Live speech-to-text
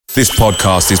This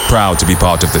podcast is proud to be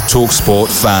part of the TalkSport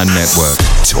Fan Network.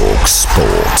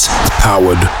 TalkSport.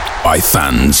 Powered by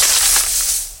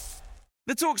fans.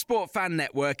 The TalkSport Fan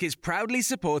Network is proudly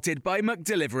supported by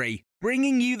McDelivery,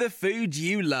 bringing you the food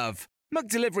you love.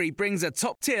 McDelivery brings a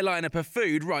top-tier lineup of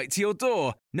food right to your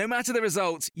door. No matter the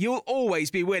result, you'll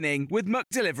always be winning with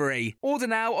McDelivery. Order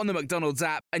now on the McDonald's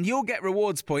app and you'll get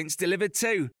rewards points delivered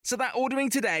too. So that ordering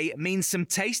today means some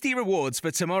tasty rewards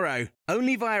for tomorrow.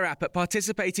 Only via app at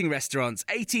participating restaurants.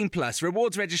 18 plus.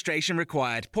 Rewards registration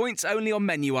required. Points only on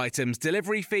menu items.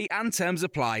 Delivery fee and terms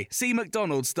apply. See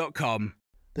mcdonalds.com.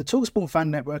 The TalkSport Fan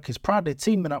Network is proudly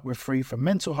teaming up with Free for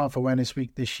Mental Health Awareness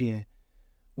Week this year.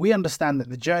 We understand that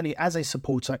the journey as a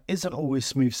supporter isn't always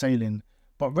smooth sailing,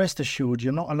 but rest assured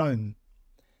you're not alone.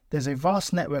 There's a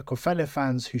vast network of fellow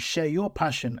fans who share your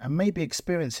passion and may be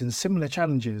experiencing similar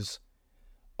challenges.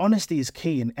 Honesty is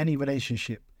key in any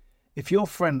relationship. If your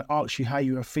friend asks you how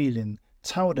you are feeling,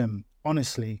 tell them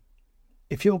honestly.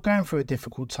 If you're going through a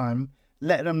difficult time,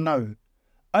 let them know.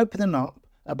 Opening up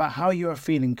about how you are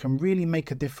feeling can really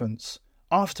make a difference.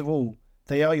 After all,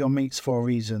 they are your mates for a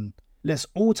reason. Let's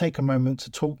all take a moment to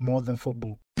talk more than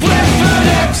football. Brentford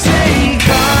FC,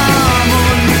 come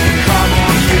on, you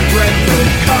Brentford,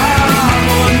 come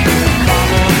on,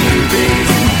 you bees,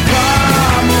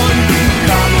 come on,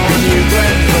 you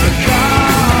Brentford,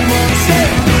 come on, sit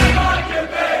like a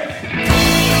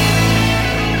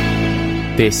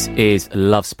bee. This is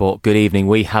LoveSport. Good evening.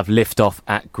 We have liftoff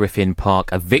at Griffin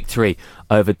Park, a victory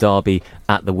over Derby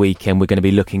at the weekend. We're going to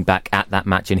be looking back at that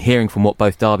match and hearing from what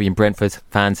both Derby and Brentford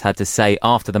fans had to say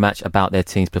after the match about their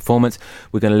team's performance.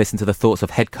 We're going to listen to the thoughts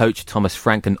of head coach Thomas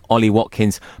Frank and Ollie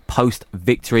Watkins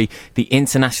post-victory. The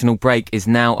international break is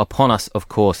now upon us, of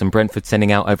course, and Brentford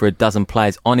sending out over a dozen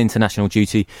players on international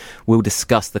duty. We'll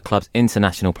discuss the club's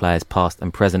international players past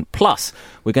and present. Plus,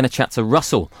 we're going to chat to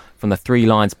Russell from the Three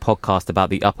Lions podcast about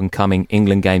the up-and-coming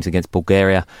England games against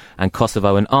Bulgaria and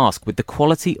Kosovo and ask, with the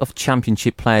quality of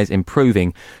Championship players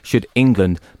improving, should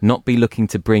England not be looking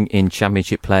to bring in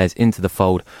Championship players into the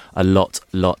fold a lot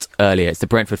earlier? It's the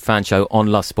Brentford Fan Show on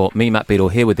LoveSport. Me, Matt Beadle,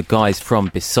 here with the guys from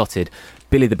Besotted,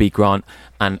 Billy the Bee Grant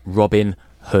and Robin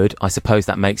Hood. I suppose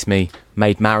that makes me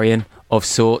Maid Marian of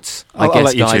sorts. I'll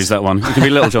let you choose that one. It can be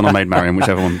Little John or Maid Marian,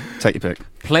 whichever one. Take your pick.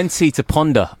 Plenty to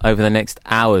ponder over the next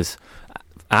hour,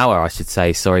 I should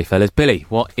say. Sorry, fellas. Billy,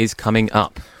 what is coming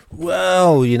up?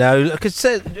 Well, you know, like I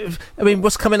said, I mean,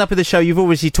 what's coming up in the show? You've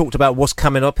already talked about what's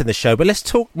coming up in the show, but let's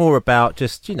talk more about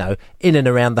just, you know, in and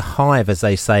around the hive, as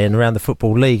they say, and around the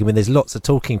Football League. I mean, there's lots of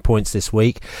talking points this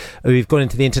week. We've gone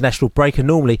into the international break, and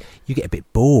normally you get a bit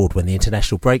bored when the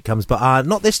international break comes, but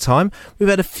not this time. We've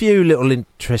had a few little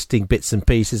interesting bits and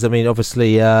pieces. I mean,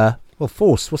 obviously,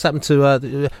 Force. What's happened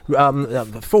to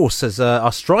Force as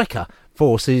our striker?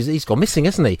 Force, he's gone missing,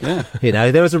 hasn't he? Yeah. You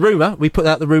know, there was a rumour. We put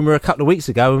out the rumour a couple of weeks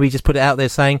ago, and we just put it out there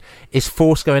saying, is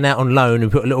Force going out on loan?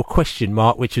 And put a little question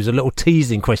mark, which was a little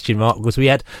teasing question mark, because we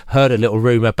had heard a little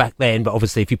rumour back then. But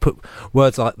obviously, if you put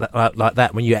words like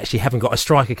that when you actually haven't got a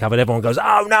striker covered, everyone goes,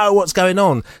 oh no, what's going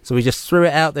on? So we just threw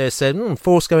it out there, said,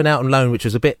 Force going out on loan, which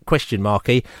was a bit question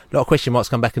marky. A lot of question marks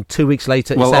come back, and 2 weeks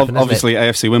later, well, it's happened, obviously,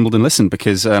 AFC Wimbledon listened,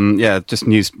 because, just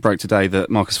news broke today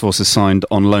that Marcus Force has signed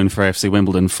on loan for AFC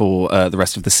Wimbledon for the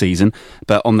rest of the season.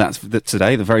 But on that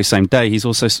today, the very same day, he's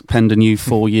also penned a new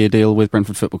 4-year deal with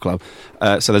Brentford Football Club.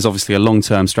 So there's obviously a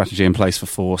long-term strategy in place for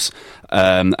Force.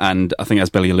 And I think, as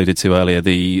Billy alluded to earlier,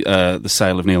 the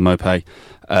sale of Neil Maupay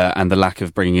and the lack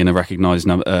of bringing in a recognised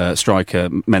striker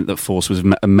meant that Force was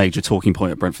a major talking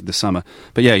point at Brentford this summer.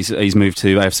 But yeah, he's moved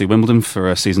to AFC Wimbledon for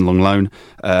a season-long loan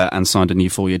and signed a new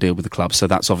 4-year deal with the club. So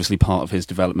that's obviously part of his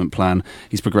development plan.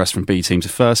 He's progressed from B team to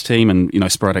first team, and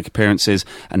sporadic appearances,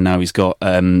 and now he's got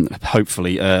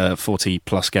hopefully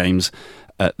 40-plus games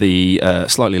at the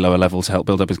slightly lower level to help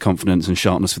build up his confidence and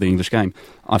sharpness for the English game.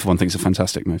 I, for one, think it's a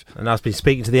fantastic move. And I've been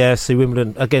speaking to the AFC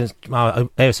Wimbledon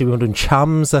AFC Wimbledon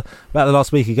chums about the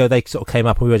last week ago. They sort of came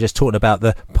up and we were just talking about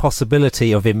the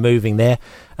possibility of him moving there,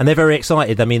 and they're very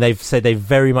excited. I mean, they've said they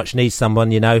very much need someone.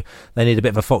 They need a bit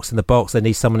of a fox in the box. They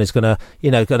need someone who's going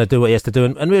to do what he has to do.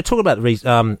 And we were talking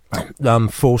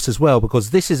about Force as well,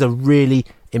 because this is a really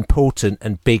important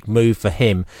and big move for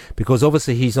him, because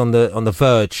obviously he's on the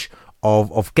verge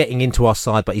of getting into our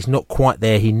side, but he's not quite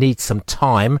there. He needs some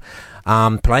time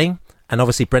playing,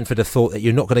 obviously Brentford have thought that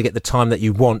you're not going to get the time that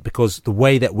you want because the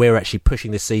way that we're actually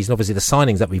pushing this season, obviously the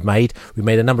signings that we've made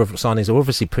a number of signings that are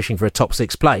obviously pushing for a top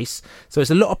 6 place. So it's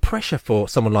a lot of pressure for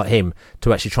someone like him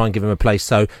to actually try and give him a place.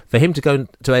 So for him to go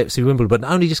to AFC Wimbledon, but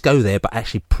not only just go there, but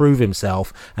actually prove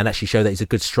himself and actually show that he's a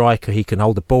good striker, he can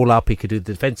hold the ball up, he can do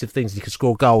the defensive things, he can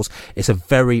score goals. It's a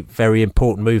very, very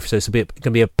important move. So it's going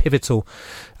to be a pivotal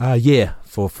year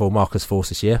for Marcus Forss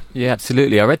this year. Yeah,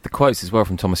 absolutely. I read the quotes as well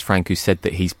from Thomas Frank, who said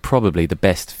that he's probably the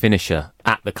best finisher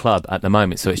at the club at the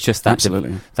moment. So it's just that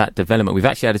that development. We've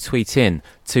actually had a tweet in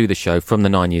to the show from the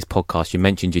 9 Years podcast. You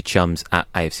mentioned your chums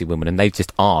at AFC Wimbledon. They've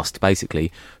just asked,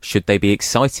 basically, should they be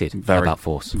excited about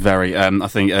Forss? Very. I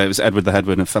think it was Edward the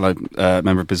Headwood, a fellow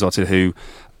member of Bizotti, who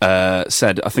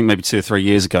said, I think maybe 2 or 3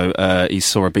 years ago, he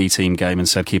saw a B team game and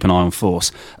said, keep an eye on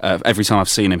Forss. Every time I've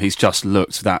seen him, he's just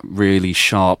looked that really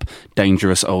sharp,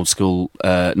 dangerous, old school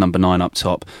number 9 up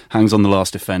top. Hangs on the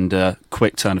last defender,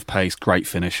 quick turn of pace, great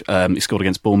finish. He scored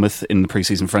against Bournemouth in the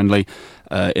pre-season friendly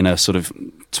in a sort of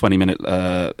 20-minute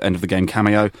end of the game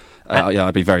cameo.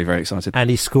 I'd be very, very excited. And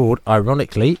he scored,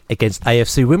 ironically, against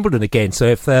AFC Wimbledon again. So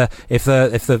if the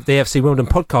AFC Wimbledon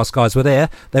podcast guys were there,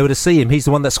 they would have seen him. He's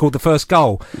the one that scored the first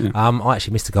goal. Yeah. I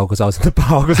actually missed the goal because I was in the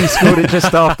bar because he scored it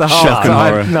just after half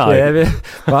time. No. Yeah,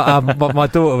 but my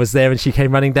daughter was there and she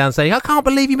came running down saying, I can't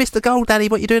believe you missed the goal, Daddy.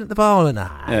 What are you doing at the bar? And,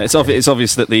 yeah, it's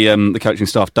obvious that the coaching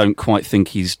staff don't quite think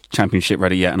he's championship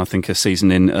ready yet, and I think a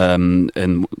season in a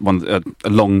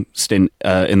long stint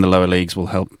in the lower leagues will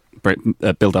help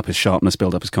build up his sharpness,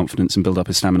 build up his confidence, and build up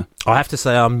his stamina. I have to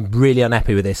say I'm really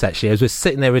unhappy with this, actually. As we're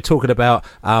sitting there, we're talking about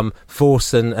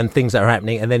Force and things that are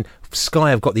happening, and then Sky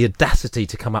have got the audacity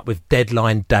to come up with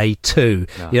Deadline Day 2. Yeah. You know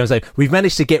what I'm saying? We've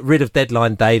managed to get rid of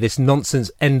Deadline Day, this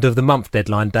nonsense end of the month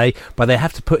Deadline Day, but they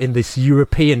have to put in this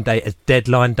European day as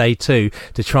Deadline Day 2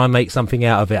 to try and make something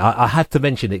out of it. I had to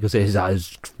mention it because it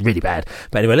is really bad.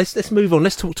 But anyway, let's move on.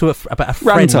 Let's talk to about a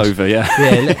friend. Rant over, yeah.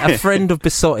 A friend of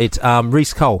Besotted,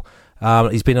 Reece Cole.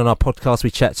 He's been on our podcast. We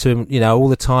chat to him, all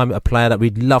the time. A player that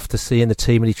we'd love to see in the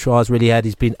team, and he tries really hard.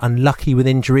 He's been unlucky with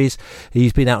injuries.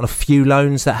 He's been out on a few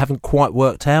loans that haven't quite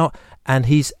worked out, and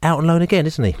he's out on loan again,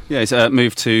 isn't he? Yeah, he's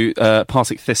moved to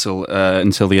Partick Thistle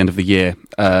until the end of the year.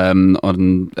 I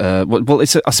think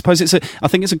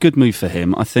it's a good move for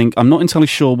him. I'm not entirely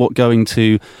sure what going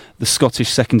to the Scottish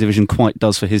second division quite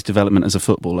does for his development as a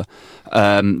footballer,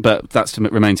 but that's to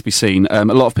remain to be seen. A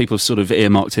lot of people have sort of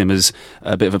earmarked him as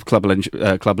a bit of a club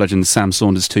legend, Sam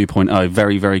Saunders 2.0.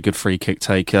 Very, very good free kick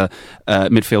taker.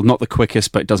 Midfield, not the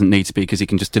quickest, but it doesn't need to be because he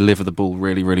can just deliver the ball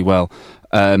really, really well.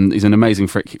 He's an amazing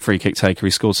free kick taker.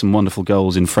 He scored some wonderful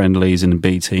goals in friendlies and in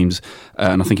B teams,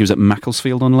 and I think he was at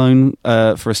Macclesfield on loan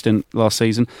for a stint last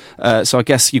season. So I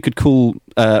guess you could call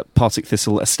Partick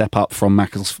Thistle a step up from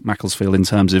Macclesfield in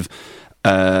terms of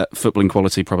footballing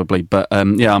quality, probably. But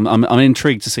I'm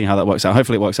intrigued to see how that works out.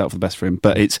 Hopefully it works out for the best for him,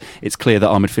 but it's clear that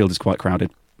our midfield is quite crowded.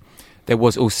 There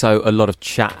was also a lot of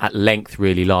chat at length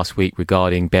really last week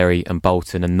regarding Bury and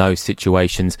Bolton and those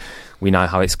situations. We know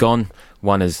how it's gone.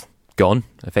 One has gone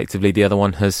effectively, the other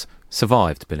one has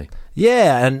survived, Billy.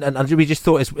 Yeah, and we just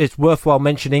thought it's worthwhile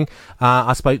mentioning.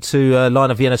 I spoke to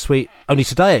Line of Vienna Suite only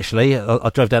today, actually. I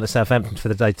drove down to Southampton for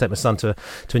the day to take my son to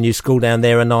a new school down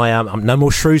there, and I'm no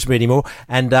more Shrewsbury anymore.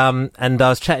 And I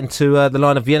was chatting to the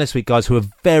Line of Vienna Suite guys who are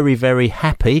very, very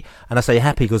happy. And I say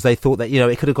happy because they thought that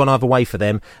it could have gone either way for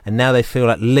them, and now they feel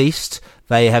at least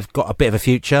they have got a bit of a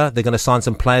future. They're going to sign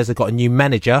some players. They've got a new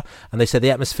manager. And they said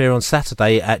the atmosphere on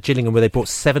Saturday at Gillingham, where they brought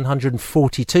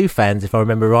 742 fans, if I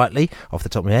remember rightly, off the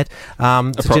top of my head.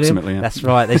 Approximately, yeah. That's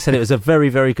right. They said it was a very,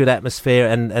 very good atmosphere,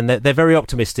 and they're very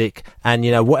optimistic. And,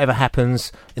 whatever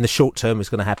happens in the short term is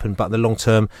going to happen. But in the long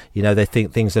term, they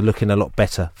think things are looking a lot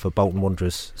better for Bolton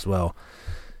Wanderers as well.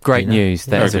 Great news.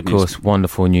 That is, of course,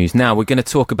 wonderful news. Now, we're going to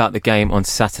talk about the game on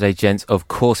Saturday, gents. Of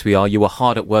course we are. You were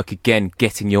hard at work again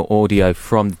getting your audio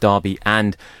from Derby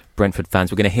and Brentford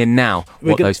fans. We're going to hear now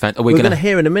what those fans... We're going to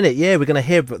hear in a minute, yeah. We're going to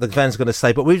hear what the fans are going to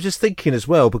say. But we were just thinking as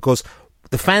well, because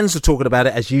the fans are talking about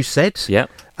it, as you said. Yeah.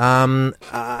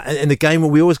 In the game,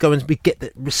 we always go and we get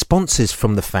the responses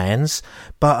from the fans.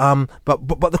 But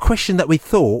the question that we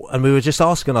thought, and we were just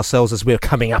asking ourselves as we were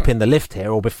coming up in the lift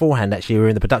here, or beforehand, actually, we were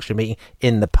in the production meeting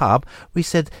in the pub. We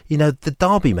said, the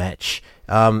Derby match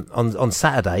on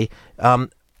Saturday,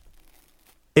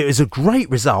 it was a great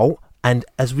result. And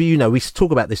as we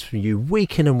talk about this from you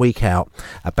week in and week out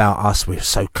about us. We're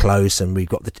so close, and we've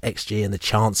got the XG and the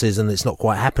chances, and it's not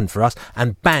quite happened for us.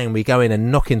 And bang, we go in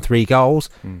and knock in 3 goals,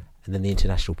 and then the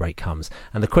international break comes.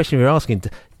 And the question we were asking: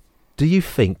 do you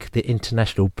think the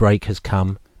international break has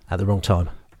come at the wrong time?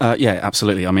 Yeah,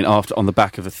 absolutely. I mean, on the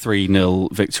back of a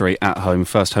 3-0 victory at home,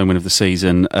 first home win of the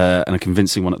season, and a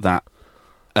convincing one at that,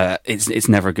 it's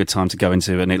never a good time to go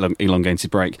into an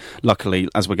elongated break. Luckily,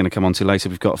 as we're going to come on to later,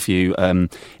 we've got a few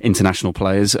international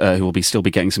players who will still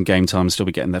be getting some game time, still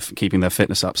be keeping their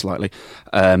fitness up slightly.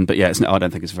 But yeah, I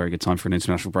don't think it's a very good time for an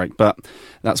international break. But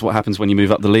that's what happens when you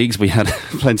move up the leagues. We had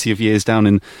plenty of years down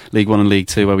in League 1 and League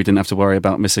 2 where we didn't have to worry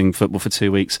about missing football for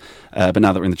 2 weeks. But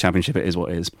now that we're in the Championship, it is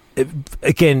what it is.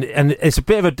 Again, and it's a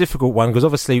bit of a difficult one because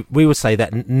obviously we would say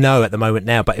that no at the moment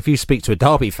now, but if you speak to a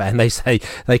Derby fan, they say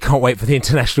they can't wait for the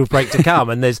international break to come,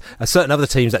 and there's a certain other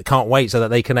teams that can't wait so that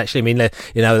they can actually,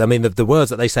 the words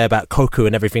that they say about Koku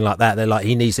and everything like that, they're like,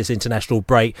 he needs this international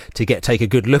break to take a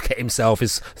good look at himself,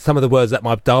 is some of the words that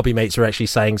my Derby mates are actually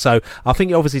saying. So I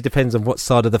think it obviously depends on what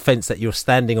side of the fence that you're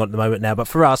standing on at the moment now, but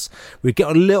for us, we get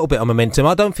a little bit of momentum.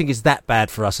 I don't think it's that bad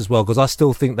for us as well, because I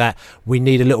still think that we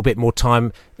need a little bit more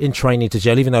time in training to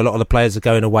gel, even though a lot of the players are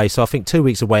going away. So I think 2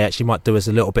 weeks away actually might do us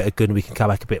a little bit of good, and we can come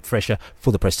back a bit fresher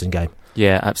for the Preston game.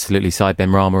 Yeah, absolutely. Said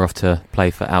Benrahma off to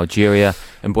play for Algeria,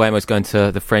 and Buemo's going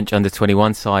to the French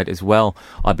under-21 side as well,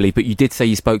 I believe. But you did say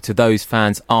you spoke to those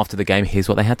fans after the game. Here's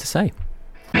what they had to say.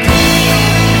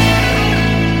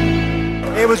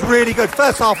 It was really good.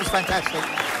 First half was fantastic.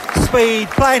 Speed,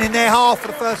 playing in their half for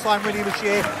the first time really this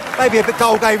year. Maybe a bit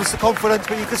goal gave us the confidence,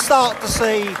 but you can start to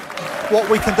see what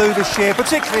we can do this year,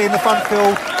 particularly in the front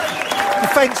field.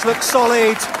 Defence looks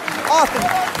solid. I think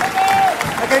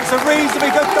against a reasonably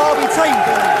good Derby team.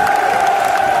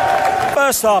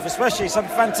 First half especially, some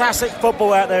fantastic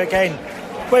football out there again.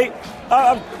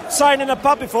 I'm saying in the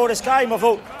pub before this game, I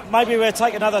thought maybe we'd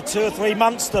take another 2 or 3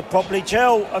 months to properly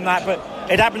gel and that, but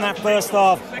it happened that first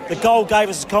half. The goal gave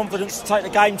us the confidence to take the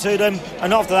game to them,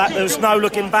 and after that there was no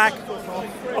looking back.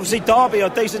 Obviously Derby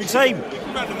are a decent team.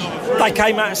 They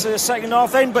came at us in the second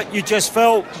half then, but you just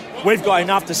felt we've got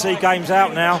enough to see games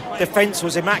out now. Defence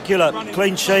was immaculate,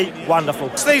 clean sheet, wonderful.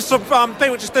 Steve, some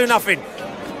people just do nothing.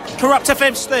 Corrupt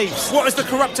FM, Steve. What is the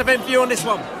Corrupt FM view on this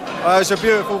one? It was a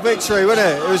beautiful victory, wasn't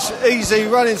it? It was easy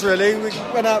runnings, really. We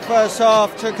went out first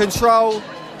half, took control,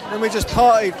 and we just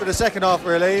partied for the second half,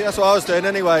 really. That's what I was doing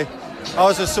anyway. I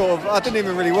was just I didn't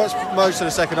even really watch most of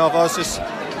the second half. I was just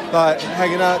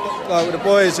hanging out with the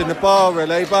boys in the bar,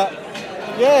 really. But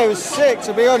yeah, it was sick,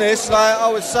 to be honest.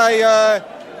 I would say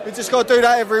we just got to do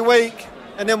that every week,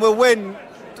 and then we'll win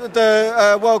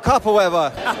the World Cup or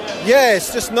whatever. Yeah,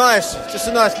 it's just nice. Just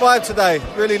a nice vibe today.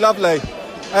 Really lovely.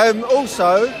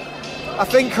 Also, I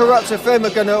think Corrupt FM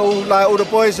are going to all the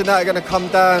boys and that are going to come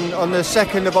down on the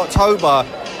 2nd of October.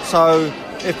 So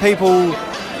if people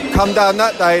come down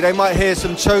that day, they might hear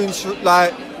some tunes,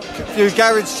 like a few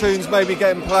garage tunes maybe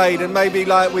getting played, and maybe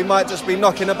we might just be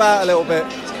knocking about a little bit.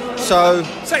 So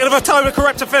 2nd of October,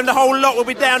 Corrupt FM, the whole lot will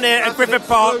be down there at Griffin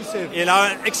Park.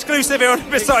 Exclusive here on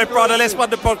the Besotted Brother Let's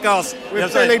Wonder podcast. We're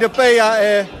Philly to be out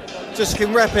here, just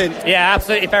repping. Yeah,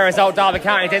 absolutely fair result. Derby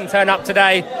County didn't turn up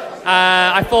today.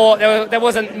 I thought there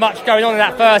wasn't much going on in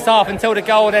that first half until the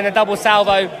goal, then a double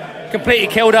salvo completely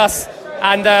killed us,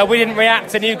 and we didn't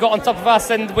react, and you got on top of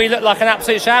us, and we looked like an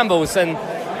absolute shambles. And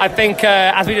I think,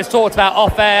 as we just talked about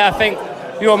off air, I think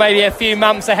you were maybe a few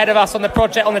months ahead of us on the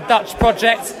project, on the Dutch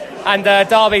project, and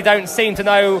Derby don't seem to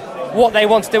know what they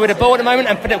want to do with the ball at the moment,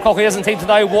 and Philip Cocker doesn't seem to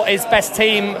know what his best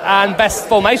team and best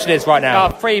formation is right now.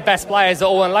 Our 3 best players are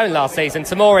all on loan last season.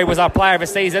 Tamori was our player of the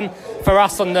season. For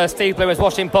us on the Steve Blue is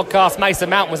Watching podcast, Mason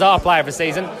Mount was our player of the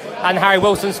season, and Harry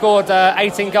Wilson scored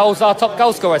 18 goals, our top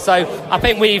goal scorer. So I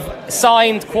think we've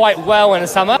signed quite well in the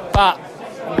summer, but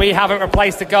we haven't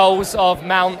replaced the goals of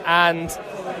Mount and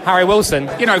Harry Wilson.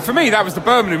 For me, that was the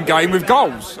Birmingham game with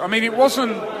goals. I mean, it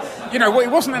wasn't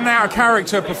an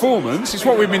out-of-character performance. It's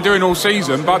what we've been doing all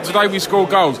season, but today we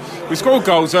scored goals. We scored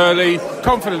goals early,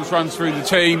 confidence runs through the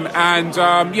team, and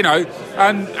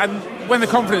and when the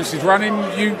confidence is running,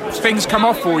 things come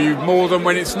off for you more than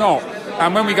when it's not.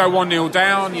 And when we go 1-0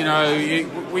 down,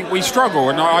 we struggle.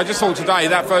 And I just thought today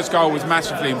that first goal was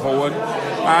massively important.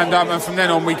 And from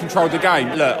then on, we controlled the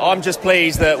game. Look, I'm just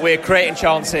pleased that we're creating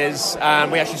chances,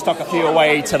 and we actually stuck a few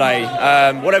away today.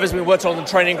 Whatever's been worked on the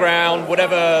training ground,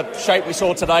 whatever shape we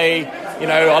saw today,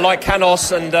 I like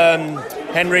Canos and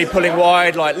Henry pulling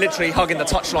wide, literally hugging the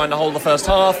touchline the whole of the first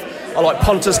half. I like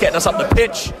Pontus getting us up the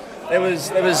pitch. There was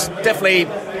definitely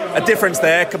a difference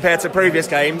there compared to previous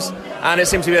games, and it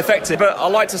seemed to be effective. But I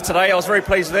liked us today. I was very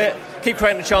pleased with it. Keep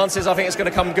creating the chances. I think it's going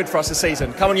to come good for us this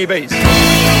season. Come on, you bees.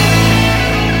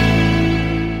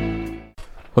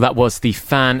 Well, that was the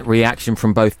fan reaction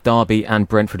from both Derby and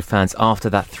Brentford fans after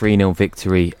that 3-0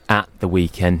 victory at the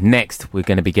weekend. Next, we're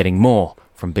going to be getting more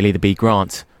from Billy the Bee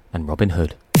Grant and Robin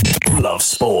Hood. Love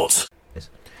Sport.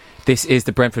 This is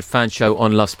the Brentford Fan Show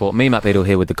on Love Sport. Me, Matt Biddle,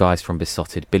 here with the guys from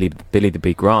Besotted, Billy the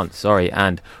Big Grant,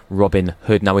 and Robin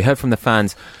Hood. Now, we heard from the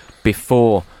fans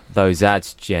before those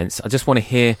ads, gents. I just want to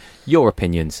hear your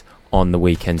opinions on the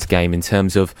weekend's game in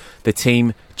terms of the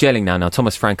team gelling now. Now,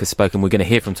 Thomas Frank has spoken. We're going to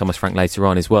hear from Thomas Frank later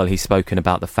on as well. He's spoken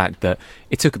about the fact that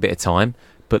it took a bit of time,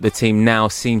 but the team now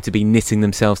seem to be knitting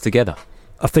themselves together.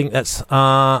 I think that's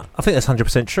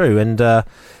 100% true, and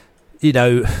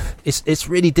it's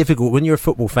really difficult when you're a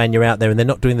football fan. You're out there and they're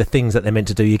not doing the things that they're meant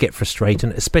to do. You get frustrated,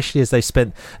 and especially as they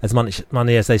spent as much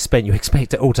money as they spent. You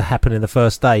expect it all to happen in the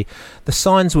first day. The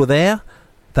signs were there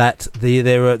that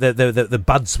the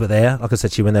buds were there, like I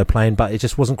said to you, when they were playing, but it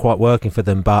just wasn't quite working for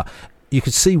them. But you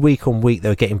could see week on week they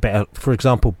were getting better. For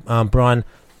example, Brian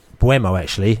Buemo,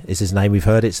 actually, is his name. We've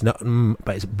heard it's not,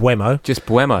 but it's Buemo. Just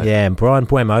Buemo. Yeah, and Brian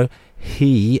Buemo.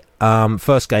 He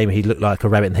first game he looked like a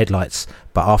rabbit in headlights,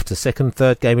 but after second,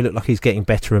 third game he looked like he's getting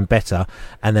better and better.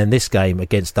 And then this game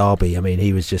against Derby, I mean,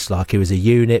 he was just like, he was a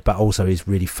unit, but also he's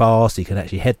really fast. He can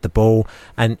actually head the ball,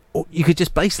 and you could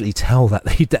just basically tell that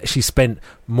he'd actually spent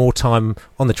more time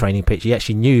on the training pitch. He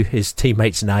actually knew his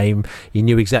teammate's name. He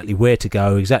knew exactly where to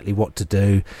go, exactly what to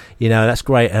do. That's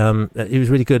great. He was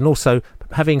really good, and also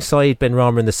having Saeed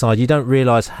Benrahma in the side, you don't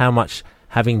realise how much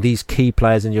having these key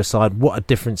players in your side, what a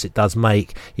difference it does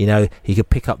make. He could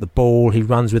pick up the ball, he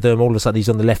runs with them, all of a sudden he's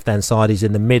on the left hand side, he's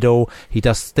in the middle, he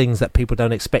does things that people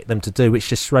don't expect them to do, which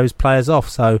just throws players off.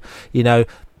 So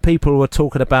people were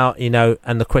talking about,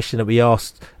 and the question that we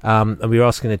asked, and we were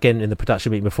asking again in the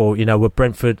production meeting before, were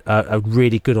Brentford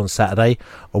really good on Saturday,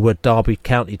 or were Derby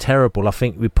County terrible? I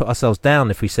think we put ourselves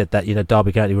down if we said that,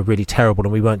 Derby County were really terrible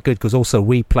and we weren't good, because also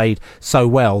we played so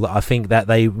well that I think that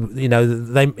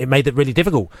it made it really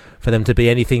difficult for them to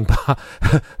be anything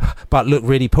but look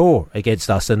really poor against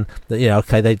us. And they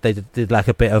did lack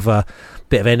a bit of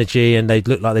energy, and they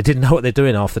looked like they didn't know what they're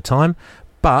doing half the time,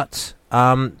 but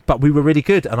we were really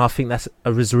good, and I think that's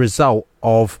as a result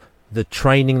of the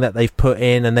training that they've put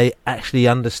in, and they actually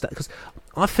understand. Because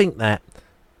I think that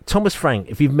Thomas Frank,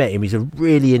 if you've met him, he's a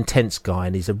really intense guy,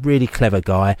 and he's a really clever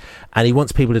guy, and he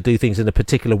wants people to do things in a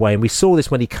particular way. And we saw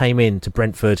this when he came in to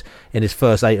Brentford in his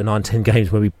first 8 or 9, 10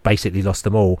 games where we basically lost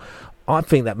them all. I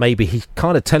think that maybe he's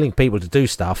kind of telling people to do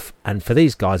stuff, and for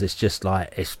these guys it's just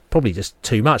like, it's probably just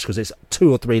too much, because it's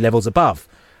 2 or 3 levels above.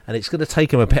 And it's going to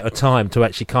take them a bit of time to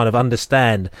actually kind of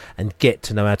understand and get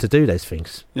to know how to do those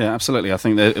things. Yeah, absolutely. I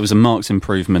think that it was a marked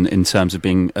improvement in terms of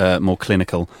being more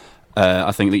clinical.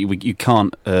 I think that you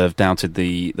can't have doubted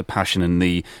the passion and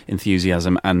the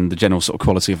enthusiasm and the general sort of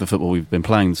quality of the football we've been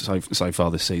playing so far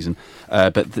this season.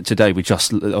 But today at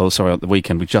the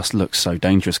weekend, we just looked so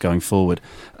dangerous going forward.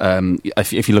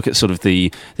 If you look at sort of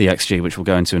the XG, which we'll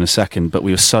go into in a second, but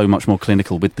we were so much more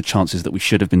clinical with the chances that we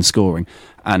should have been scoring.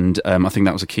 And I think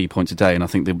that was a key point today. And I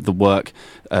think the work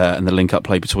and the link-up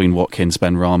play between Watkins,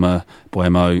 Benrahma,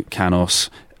 Buemo, Canos,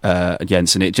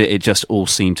 Jensen, it just all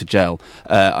seemed to gel.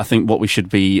 I think what we should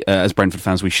be as Brentford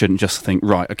fans, we shouldn't just think,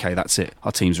 right, okay, that's it,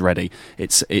 our team's ready.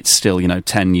 It's still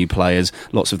 10 new players,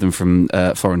 lots of them from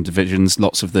foreign divisions,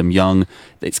 lots of them young.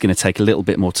 It's going to take a little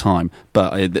bit more time,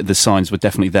 but the signs were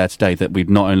definitely there today that we've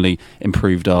not only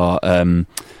improved our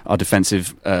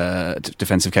defensive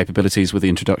capabilities with the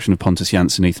introduction of Pontus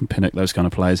Jansson, Ethan Pinnock, those kind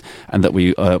of players, and that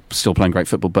we are still playing great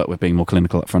football, but we're being more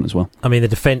clinical up front as well. I mean, the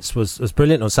defence was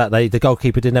brilliant on Saturday. The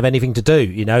goalkeeper didn't have anything to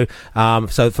do,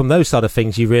 so from those side of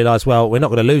things you realise, well, we're not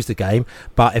going to lose the game,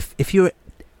 but if you're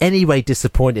anyway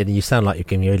disappointed, and you sound like you're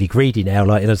getting really greedy now,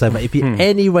 if you're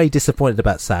anyway disappointed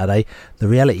about Saturday, the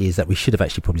reality is that we should have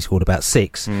actually probably scored about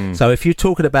 6. So if you're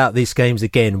talking about these games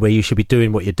again where you should be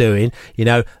doing what you're doing,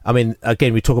 I mean,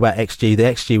 again, we talk about XG. The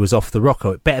XG was off the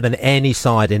rocker, better than any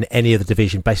side in any other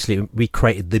division. Basically, we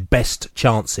created the best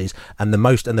chances and the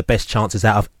most and the best chances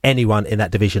out of anyone in that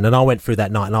division. And I went through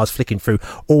that night and I was flicking through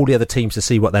all the other teams to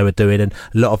see what they were doing, and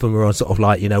a lot of them were on sort of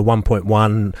 1.1,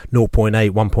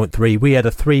 0.8, 1.3. We had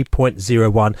a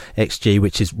 3.01 XG,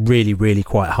 which is really, really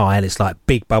quite high, and it's like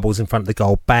big bubbles in front of the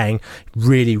goal, bang,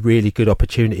 really, really good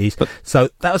opportunities. So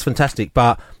that was fantastic,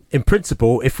 but in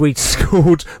principle, if we'd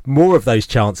scored more of those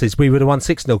chances, we would have won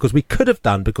 6-0, because we could have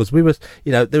done, because we were,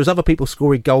 there was other people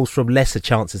scoring goals from lesser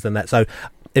chances than that. So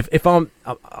if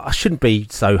I shouldn't be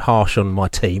so harsh on my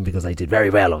team, because they did very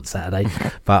well on Saturday,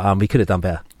 but we could have done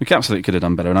better. We absolutely could have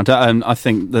done better, and I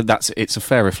think it's a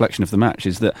fair reflection of the match,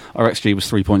 is that our XG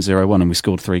was 3.01 and we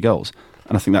scored 3 goals,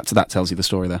 and I think that tells you the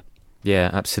story there. Yeah,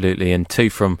 absolutely. And 2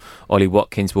 from Ollie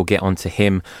Watkins. We'll get on to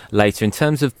him later. In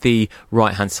terms of the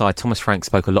right-hand side, Thomas Frank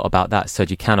spoke a lot about that.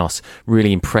 Sergi Canos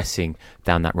really impressing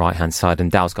down that right-hand side,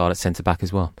 and Dalsgaard at centre-back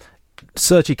as well.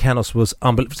 Sergi Canos was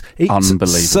unbelievable.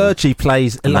 Sergi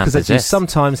plays, like I said to you,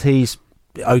 sometimes he's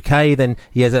okay, then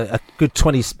he has a good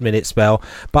 20-minute spell,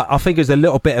 but I think there's a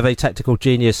little bit of a tactical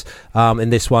genius in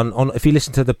this one. If you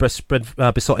listen to the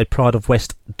Besotted Pride of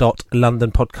West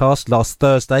London podcast last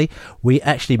Thursday, we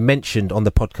actually mentioned on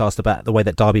the podcast about the way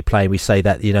that Derby play. We say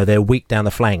that, you know, they're weak down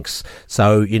the flanks,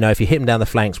 so, you know, if you hit them down the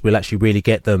flanks, we'll actually really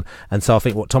get them. And so I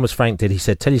think what Thomas Frank did, he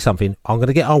said, tell you something, I'm going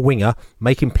to get our winger,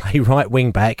 make him play right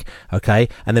wing back, okay,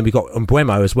 and then we've got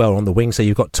Mbuemo as well on the wing, so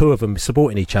you've got two of them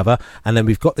supporting each other, and then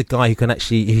we've got the guy who can actually,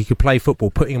 he could play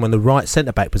football, putting him on the right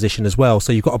centre-back position as well.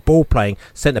 So you've got a ball-playing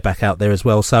centre-back out there as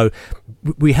well. So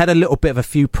we had a little bit of a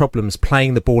few problems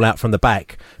playing the ball out from the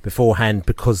back beforehand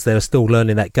because they were still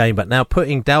learning that game. But now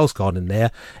putting Dalsgaard in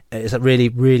there has really,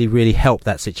 really, really helped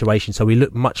that situation. So we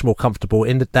look much more comfortable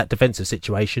in that defensive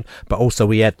situation. But also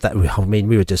we had that. I mean,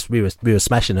 we were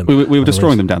smashing them. We were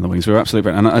destroying them down the wings. We were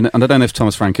absolutely brilliant. And I don't know if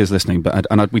Thomas Frank is listening, but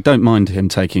we don't mind him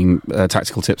taking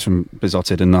tactical tips from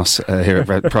Besotted and us here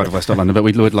at Pride of West London. But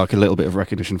we would like a little bit of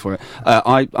recognition for it.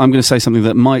 I'm going to say something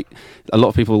that a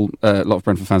lot of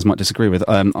Brentford fans might disagree with.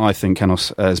 I think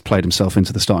Canos has played himself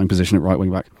into the starting position at right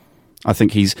wing back. I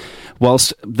think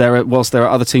whilst there are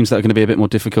other teams that are going to be a bit more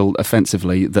difficult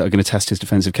offensively that are going to test his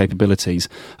defensive capabilities,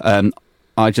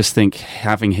 I just think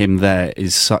having him there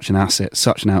is such an asset,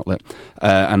 such an outlet,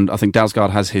 and I think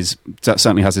Dalsgaard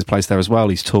certainly has his place there as well.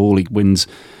 He's tall, he wins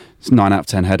 9 out of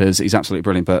 10 headers. He's absolutely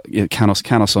brilliant, but Canos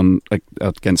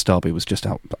against Derby was just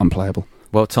unplayable.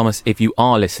 Well, Thomas, if you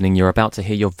are listening, you're about to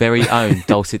hear your very own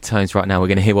dulcet tones right now. We're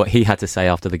going to hear what he had to say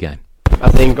after the game.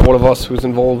 I think all of us who's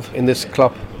involved in this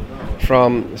club,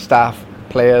 from staff,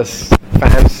 players,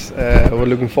 fans, we're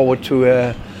looking forward to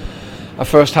a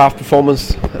first half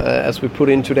performance as we put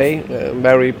in today.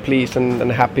 Very pleased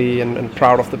and happy and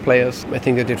proud of the players. I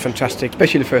think they did fantastic,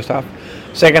 especially the first half.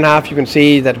 Second half, you can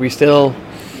see that we still,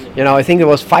 I think there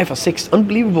was 5 or 6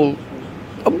 unbelievable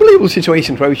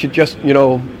situations where we should just,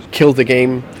 kill the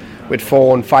game with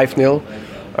 4 and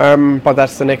 5-0. But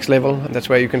that's the next level. That's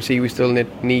where you can see we still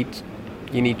need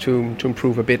to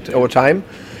improve a bit over time.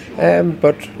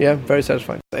 But yeah, very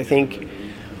satisfied. I think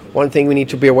one thing we need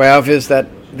to be aware of is that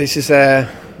this is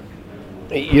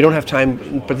you don't have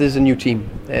time, but this is a new team.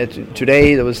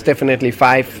 Today there was definitely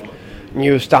 5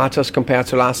 new starters compared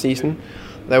to last season.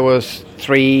 There was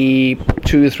 2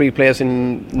 or 3 players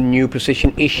in new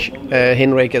position-ish.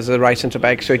 Henrik as a right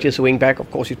centre-back, Sergi as a wing-back.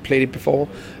 Of course, he's played it before.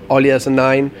 Ollie as a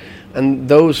 9. And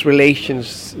those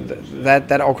relations,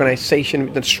 that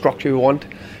organisation, that structure we want,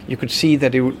 you could see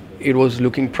that it was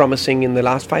looking promising in the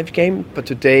last 5 games. But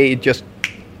today it just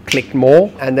clicked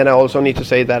more. And then I also need to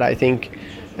say that I think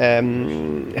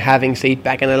having Said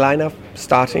back in the lineup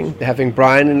starting, having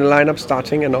Brian in the lineup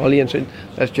starting, and Ollie, and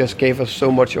that just gave us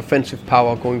so much offensive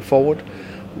power going forward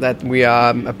that we are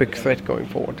a big threat going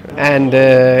forward. And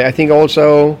I think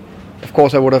also, of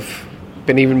course, I would have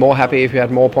been even more happy if we had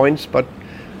more points, but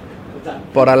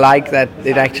I like that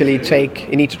it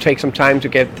needs to take some time to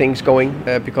get things going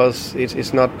because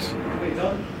it's not.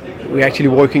 We're actually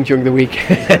working during the week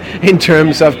in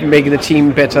terms of making the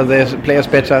team better, the players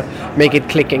better, make it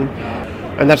clicking.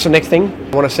 And that's the next thing.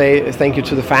 I want to say thank you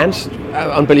to the fans.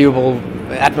 Unbelievable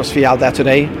atmosphere out there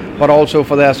today, but also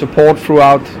for their support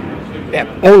throughout,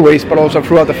 always, but also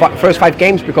throughout the first 5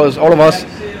 games, because all of us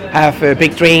have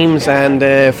big dreams and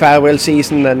farewell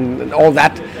season and all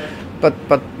that.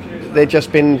 But they've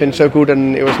just been so good,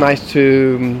 and it was nice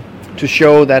to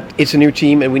show that it's a new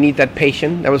team and we need that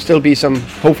patience. There will still be some,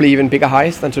 hopefully even bigger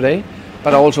highs than today,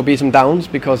 but also be some downs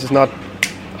because it's not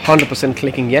 100%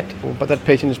 clicking yet. But that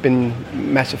patience has been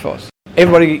massive for us.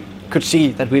 Everybody could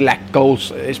see that we lacked goals,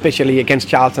 especially against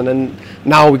Charlton, and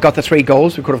now we got the 3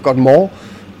 goals. We could have got more,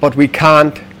 but we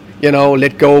can't,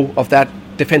 let go of that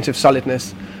defensive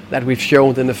solidness that we've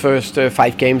shown in the first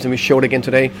 5 games, and we showed again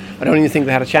today. I don't even think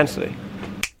they had a chance today.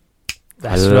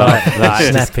 That's right.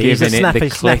 Snappy. He's a snappy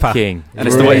snapper. And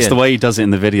it's the way he does it in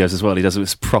the videos as well. He does it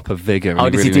with proper vigour. Oh,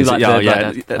 does he do like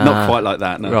that? Not quite like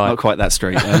that. No, right. Not quite that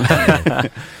straight.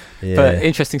 But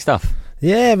interesting stuff.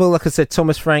 Yeah, well, like I said,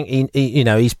 Thomas Frank,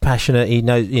 he's passionate. He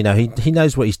knows, he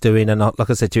knows what he's doing, and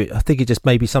like I said to you, I think he just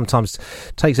maybe sometimes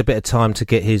takes a bit of time to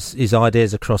get his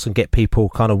ideas across and get people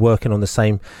kind of working on the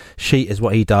same sheet as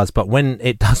what he does. But when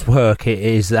it does work, it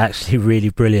is actually really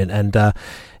brilliant. And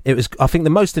it was, I think,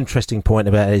 the most interesting point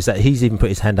about it is that he's even put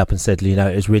his hand up and said,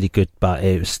 it was really good, but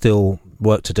it was still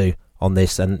work to do on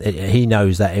this, and he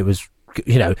knows that it was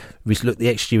we look at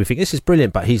the XG, we think this is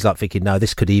brilliant, but he's like thinking, no,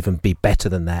 this could even be better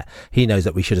than that. He knows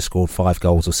that we should have scored 5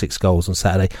 goals or 6 goals on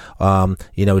Saturday.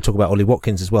 We talk about Ollie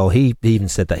Watkins as well. He even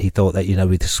said that he thought that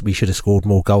we should have scored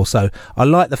more goals. So I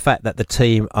like the fact that the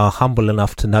team are humble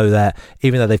enough to know that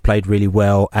even though they've played really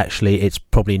well, actually it's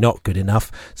probably not good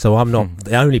enough. So I'm not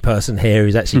the only person here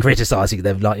who's actually criticising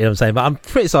them, like, you know what I'm saying, but I'm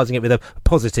criticising it with a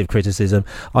positive criticism.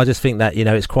 I just think that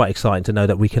it's quite exciting to know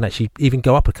that we can actually even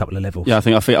go up a couple of levels. Yeah, I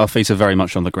think our feet are very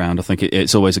much on the ground. I think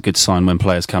it's always a good sign when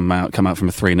players come out from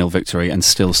a 3-0 victory and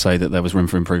still say that there was room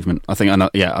for improvement. I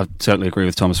totally agree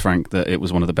with Thomas Frank that it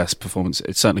was one of the best performances.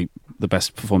 It's certainly the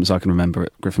best performance I can remember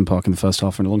at Griffin Park in the first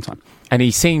half in a long time. And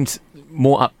he seemed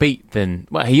more upbeat than...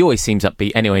 Well, he always seems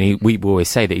upbeat anyway, and we always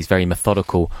say that he's very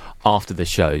methodical after the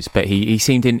shows, but he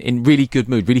seemed in really good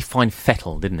mood, really fine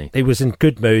fettle, didn't he? He was in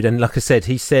good mood, and like I said,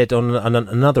 he said on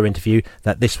another interview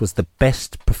that this was the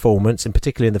best performance, and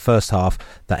particularly in the first half,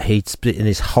 that he'd split in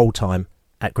his whole time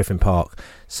at Griffin Park.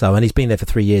 So, and he's been there for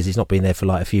 3 years. He's not been there for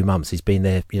like a few months. He's been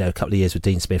there, a couple of years with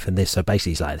Dean Smith and this. So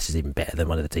basically, he's like, this is even better than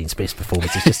one of the Dean Smith's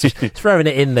performances. just throwing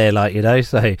it in there,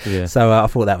 So, yeah. So I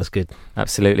thought that was good.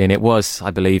 Absolutely, and it was,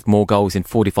 I believe, more goals in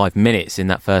 45 minutes in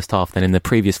that first half than in the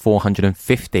previous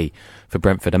 450 for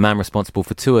Brentford. A man responsible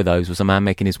for 2 of those was a man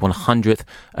making his 100th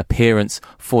appearance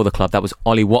for the club. That was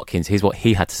Ollie Watkins. Here's what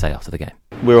he had to say after the game.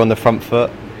 We were on the front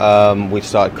foot. We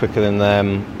started quicker than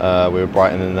them. We were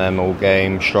brighter than them all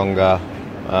game, stronger.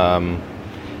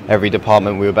 Every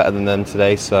department we were better than them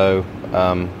today, so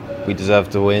we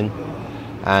deserved to win.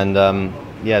 And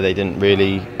they didn't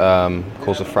really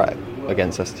cause a threat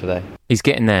against us today. He's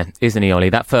getting there, isn't he, Ollie?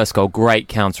 That first goal, great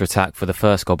counter-attack for the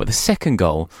first goal, but the second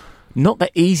goal, not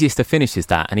the easiest to finish is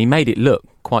that, and he made it look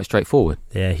quite straightforward.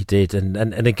 Yeah, he did,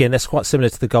 and again, that's quite similar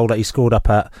to the goal that he scored up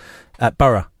at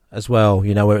Borough as well,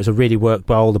 where it's a really worked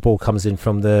goal. The ball comes in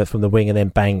from the wing and then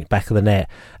bang, back of the net.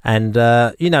 And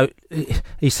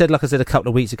he said, like I said a couple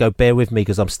of weeks ago, bear with me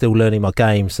because I'm still learning my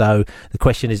game. So the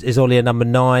question is Ollie a number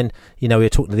 9? We were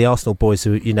talking to the Arsenal boys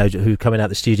who coming out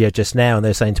the studio just now, and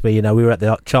they're saying to me, we were at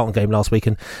the Charlton game last week,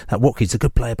 and that Watkins is a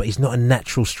good player, but he's not a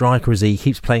natural striker, is he? He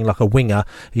keeps playing like a winger,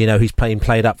 who's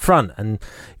played up front, and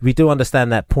we do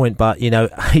understand that point. But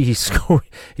he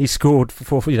scored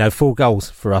 4 goals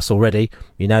for us already.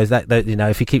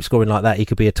 If he keeps scoring like that, he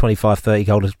could be a 25-30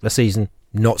 goal a season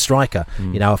not striker.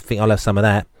 I think I'll have some of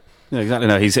that. Yeah, exactly.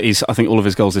 No, he's. I think all of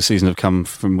his goals this season have come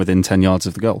from within 10 yards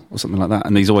of the goal or something like that,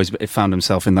 and he's always found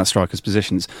himself in that striker's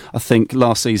positions. I think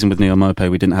last season with Neil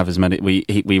Maupay, we didn't have as many. We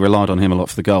relied on him a lot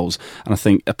for the goals, and I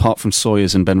think apart from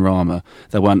Sawyers and Benrahma,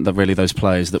 there weren't really those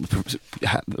players that were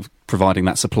providing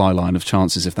that supply line of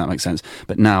chances, if that makes sense.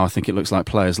 But now I think it looks like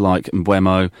players like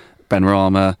Mbeumo,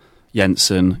 Benrahma,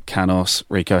 Jensen, Canos,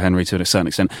 Rico Henry to a certain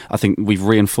extent. I think we've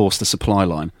reinforced the supply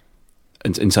line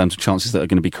in terms of chances that are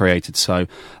going to be created. So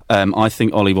I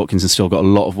think Ollie Watkins has still got a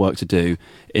lot of work to do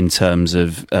in terms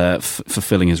of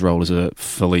fulfilling his role as a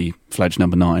fully fledged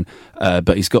number 9,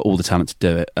 but he's got all the talent to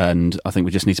do it, and I think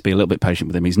we just need to be a little bit patient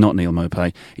with him. He's not Neil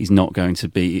Maupay. He's not going to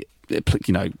be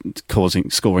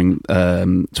scoring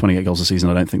 28 goals a season,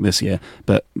 I don't think, this year,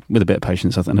 but with a bit of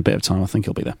patience and a bit of time, I think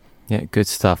he'll be there. Yeah, good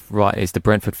stuff. Right, it's the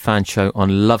Brentford Fan Show on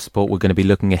LoveSport. We're going to be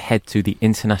looking ahead to the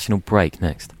international break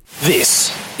next.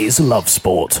 This is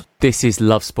LoveSport. This is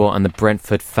LoveSport and the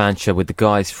Brentford Fan Show with the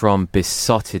guys from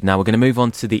Besotted. Now, we're going to move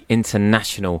on to the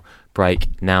international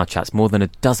break now, chaps. More than a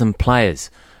dozen players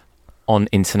on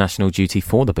international duty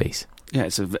for the Bees. Yeah,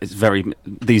 it's very.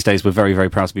 These days, we're very, very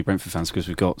proud to be Brentford fans because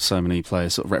we've got so many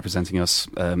players sort of representing us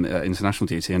at international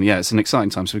duty, and yeah, it's an exciting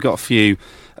time. So we've got a few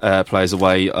players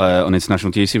away on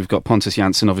international duty. We've got Pontus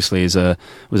Jansson, obviously, was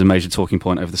a major talking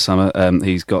point over the summer.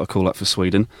 He's got a call up for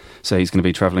Sweden, so he's going to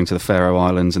be travelling to the Faroe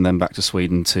Islands and then back to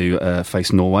Sweden to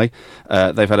face Norway.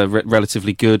 They've had a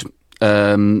relatively good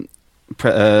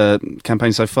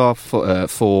campaign so far.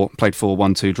 Played 4,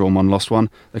 won 2, drawn 1, lost 1.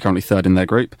 They're currently third in their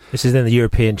group. This is in the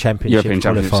European Championship.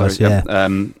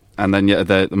 And then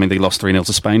they lost 3-0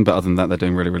 to Spain, but other than that, they're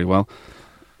doing really, really well.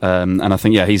 And I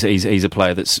think he's a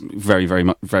player that's very, very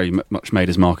much made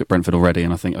his mark at Brentford already,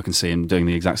 and I think I can see him doing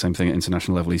the exact same thing at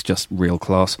international level. He's just real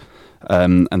class.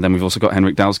 And then we've also got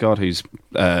Henrik Dalsgaard, who's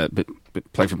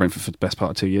played for Brentford for the best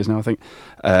part of 2 years now, I think.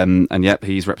 And yep,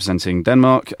 he's representing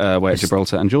Denmark,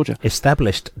 Gibraltar and Georgia.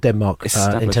 Established Denmark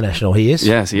international, he is.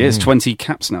 Yes, he is. 20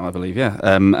 caps now, I believe, yeah.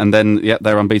 And then,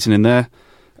 they're unbeaten in there.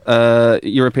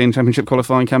 European Championship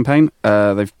qualifying campaign.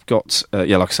 They've got,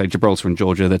 like I say, Gibraltar and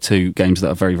Georgia. They're two games that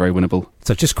are very, very winnable.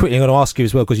 So just quickly, I'm going to ask you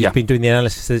as well, because you've been doing the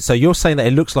analysis. So you're saying that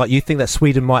it looks like you think that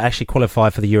Sweden might actually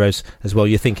qualify for the Euros as well.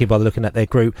 You're thinking by looking at their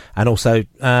group, and also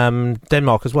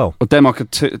Denmark as well. Well,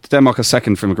 Denmark are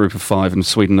second from a group of 5, and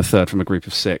Sweden are third from a group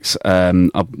of 6. I'm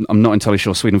not entirely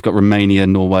sure. Sweden have got Romania,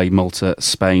 Norway, Malta,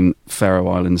 Spain, Faroe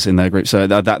Islands in their group. So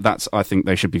that's I think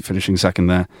they should be finishing second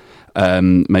there.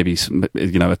 Maybe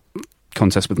a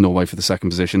contest with Norway for the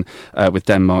second position. With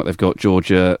Denmark, they've got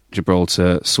Georgia,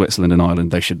 Gibraltar, Switzerland, and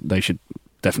Ireland. They should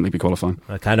definitely be qualifying.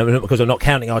 Okay, no, because I'm not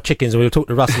counting our chickens. We'll talk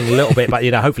to Russell in a little bit, but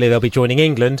hopefully they'll be joining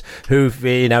England, who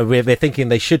they're thinking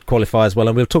they should qualify as well.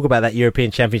 And we'll talk about that European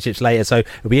Championships later. So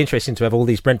it'll be interesting to have all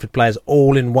these Brentford players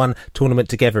all in one tournament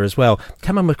together as well.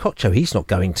 Cameron Mokotjo, he's not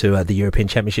going to the European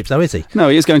Championships, though, is he? No,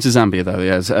 he is going to Zambia though. He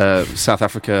has South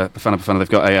Africa, Bafana. They've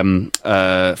got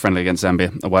a friendly against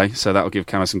Zambia away, so that will give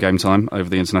Cam some game time over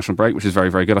the international break, which is very,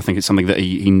 very good. I think it's something that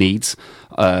he needs,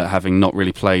 having not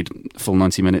really played full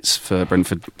 90 minutes for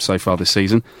Brentford so far this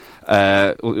season.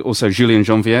 Also, Julien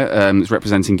Janvier is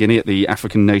representing Guinea at the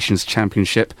African Nations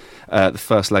Championship. The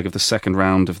first leg of the second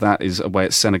round of that is away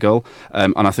at Senegal,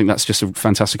 and I think that's just a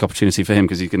fantastic opportunity for him,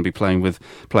 because he's going to be playing with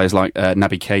players like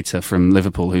Naby Keita from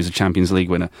Liverpool, who's a Champions League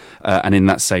winner. And in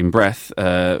that same breath,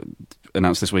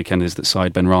 announced this weekend is that Saïd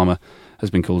Benrahma has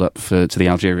been called up to the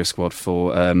Algeria squad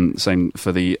for the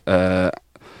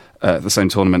same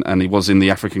tournament, and he was in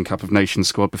the African Cup of Nations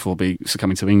squad before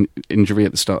succumbing to injury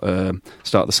at the start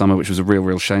of the summer, which was a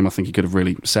real shame. I think he could have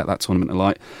really set that tournament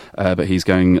alight, but he's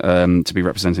going to be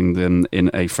representing them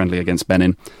in a friendly against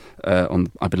Benin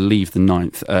on, I believe, the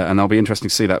 9th, and I'll be interesting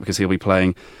to see that, because he'll be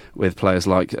playing with players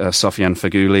like Sofiane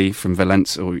Feghouli from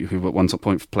Valencia, who at one top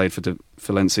point played for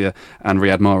Valencia, and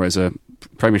Riyad Mahrez, a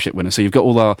Premiership winner. So you've got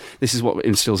all this is what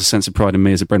instills a sense of pride in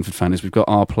me as a Brentford fan, is we've got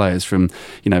our players from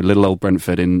little old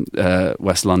Brentford in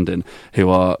West London who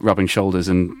are rubbing shoulders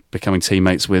and becoming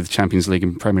teammates with Champions League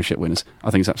and Premiership winners. I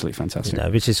think it's absolutely fantastic.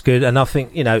 Which is good, and I think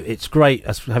it's great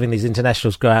us having these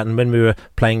internationals go out. And when we were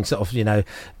playing sort of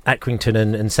Accrington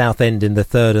and Southend in the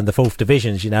 3rd and the 4th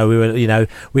divisions,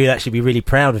 we'd actually be really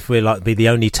proud if we're be the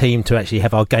only team to actually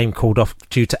have our game called off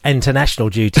due to international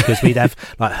duty, because we'd have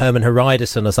like Herman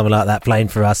Hreidarsson or something like that playing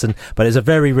for us, but it's a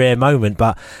very rare moment.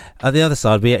 But on the other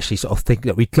side, we actually sort of think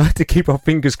that we'd like to keep our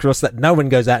fingers crossed that no one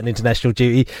goes out on international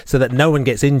duty, so that no one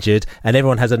gets injured and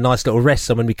everyone has a nice little rest,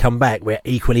 so when we come back we're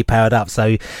equally powered up.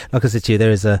 So like I said to you,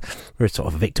 we're sort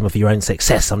of a victim of your own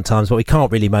success sometimes, but we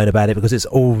can't really moan about it, because it's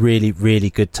all really, really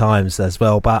good times as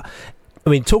well. But I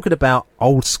mean, talking about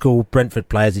old school Brentford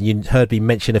players, and you heard me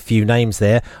mention a few names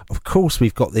there. Of course,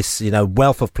 we've got this,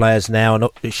 wealth of players now, and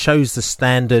it shows the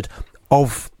standard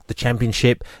of the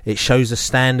Championship. It shows the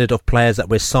standard of players that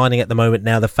we're signing at the moment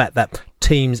now. The fact that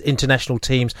international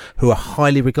teams who are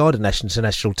highly regarded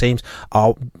international teams,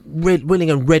 are willing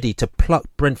and ready to pluck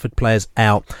Brentford players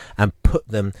out and put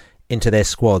them into their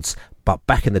squads. But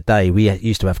back in the day, we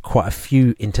used to have quite a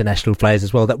few international players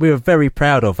as well that we were very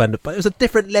proud of, but it was a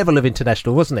different level of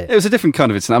international, wasn't it? It was a different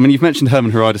kind of international. I mean, you've mentioned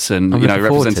Herman Hreidarsson.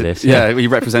 He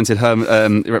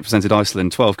represented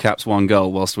Iceland, 12 caps, 1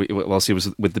 goal whilst he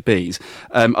was with the Bees.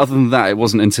 Other than that, it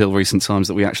wasn't until recent times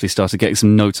that we actually started getting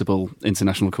some notable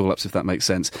international call-ups, if that makes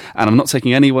sense. And I'm not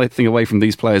taking anything away from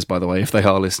these players, by the way, if they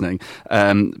are listening.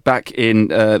 Back in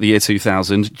the year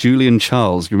 2000, Julian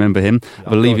Charles, you remember him?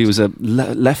 I believe he was a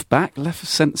left back.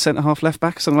 Centre half left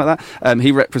back, something like that.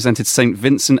 He represented St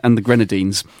Vincent and the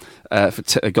Grenadines.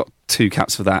 Got 2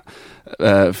 caps for that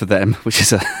for them, which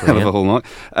is a hell of a hallmark.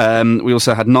 We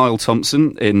also had Niall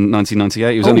Thompson in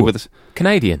 1998. He was only with us.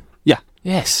 Canadian. Yeah.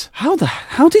 Yes. How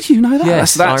did you know that?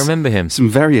 Yes, I remember him. Some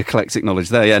very eclectic knowledge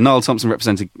there. Yeah, Niall Thompson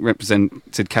represented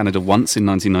Canada once in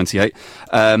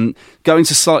 1998. Going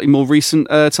to slightly more recent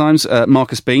times,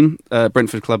 Marcus Bean,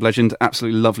 Brentford club legend,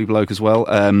 absolutely lovely bloke as well.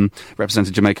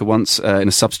 Represented Jamaica once in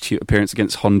a substitute appearance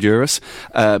against Honduras.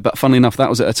 But funnily enough, that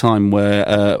was at a time where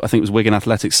I think it was Wigan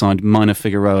Athletics signed Mina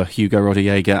Figueroa, Hugo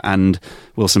Rodallega and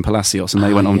Wilson Palacios, and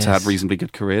they went on to have reasonably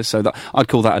good careers. So I'd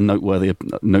call that a noteworthy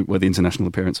international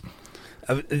appearance.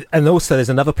 And also there's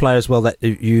another player as well that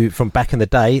you from back in the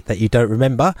day that you don't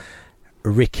remember,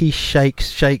 Ricky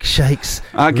Shakes.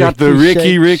 I got the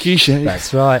Ricky Shakes.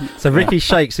 That's right. So Ricky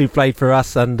Shakes, who played for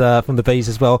us and from the Bees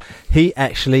as well, he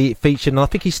actually featured, and I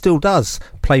think he still does,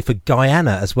 play for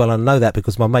Guyana as well. I know that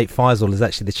because my mate Faisal is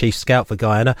actually the chief scout for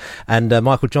Guyana, and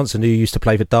Michael Johnson, who used to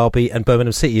play for Derby and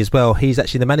Birmingham City as well, he's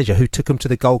actually the manager who took him to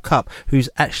the Gold Cup, who's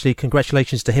actually,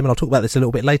 congratulations to him, and I'll talk about this a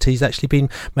little bit later, he's actually been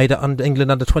made an England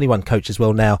under-21 coach as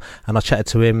well now, and I chatted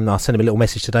to him, I sent him a little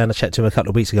message today and I chatted to him a couple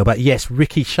of weeks ago, but yes,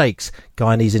 Ricky Shakes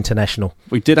Guyanese international.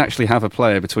 We did actually have a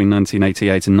player between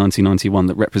 1988 and 1991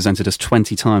 that represented us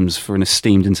 20 times for an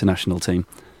esteemed international team.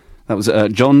 That was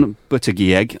John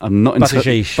Buttigieg. I'm not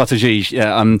Buttigieg,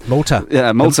 yeah. Malta.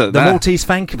 Yeah, Malta. The Maltese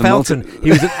Falcon. He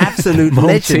was an absolute legend.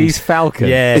 Maltese Falcon.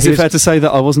 Yeah. Is it fair to say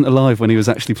that I wasn't alive when he was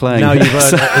actually playing? No, you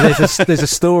weren't. There's a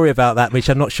story about that, which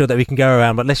I'm not sure that we can go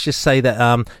around, but let's just say that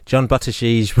John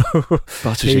Buttigieg...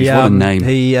 Buttigieg, what a name.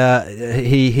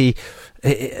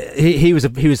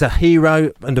 He was a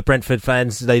hero under Brentford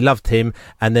fans. They loved him,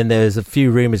 and then there's a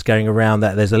few rumours going around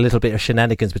that there's a little bit of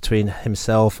shenanigans between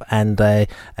himself and a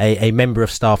member of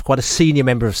staff, quite a senior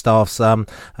member of staff's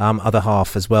other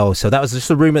half as well. So that was just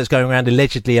a rumour that's going around,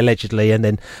 allegedly, and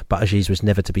then Buttigieg was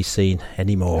never to be seen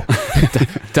anymore.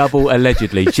 Double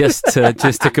allegedly, just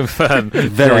to confirm.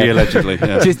 Very allegedly.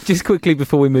 Yeah. Just quickly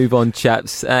before we move on,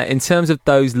 chaps, in terms of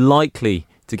those likely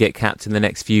to get capped in the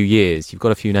next few years, you've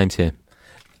got a few names here.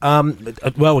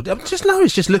 Well, just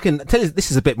looking. Tell you,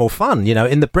 this is a bit more fun.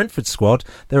 In the Brentford squad,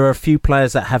 there are a few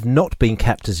players that have not been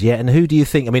capped as yet. And who do you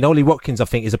think? I mean, Ollie Watkins, I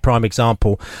think, is a prime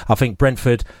example. I think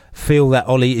Brentford feel that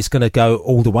Ollie is going to go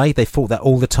all the way. They thought that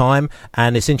all the time,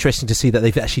 and it's interesting to see that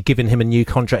they've actually given him a new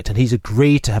contract, and he's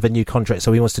agreed to have a new contract.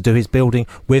 So he wants to do his building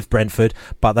with Brentford.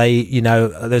 But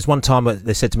there's one time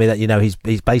they said to me that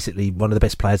he's basically one of the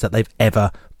best players that they've ever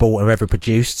bought or ever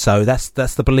produced. So that's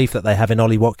the belief that they have in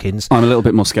Ollie Watkins. I'm a little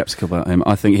bit more sceptical about him.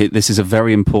 I think this is a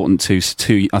very important I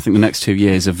think the next 2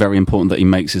 years are very important that he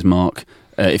makes his mark.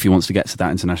 If he wants to get to that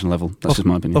international level. That's just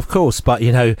my opinion. Of course, but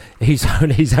he's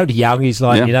only young. He's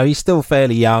he's still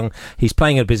fairly young. He's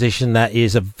playing a position that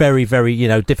is a very, very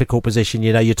difficult position.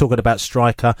 You're talking about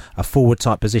striker, a forward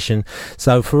type position.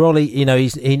 So for Ollie,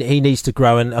 he needs to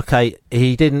grow. And okay,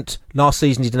 he didn't last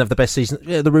season. He didn't have the best season.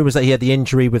 The rumours that he had the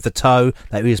injury with the toe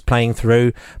that he was playing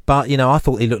through. But I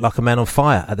thought he looked like a man on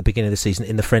fire at the beginning of the season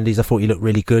in the friendlies. I thought he looked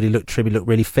really good. He looked trim. He looked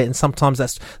really fit. And sometimes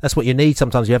that's what you need.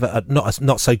 Sometimes you have a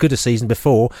not so good a season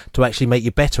before to actually make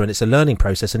you better, and it's a learning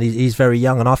process. And he's very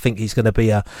young, and I think he's going to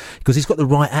be because he's got the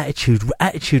right attitude.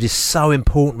 Attitude is so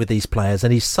important with these players,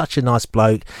 and he's such a nice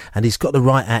bloke, and he's got the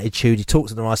right attitude. He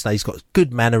talks in the right style. He's got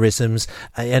good mannerisms,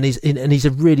 and he's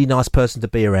a really nice person to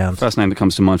be around. First name that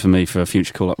comes to mind for me for a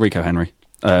future call-up, Rico Henry.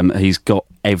 He's got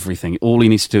everything. All he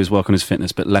needs to do is work on his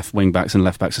fitness, but left wing backs and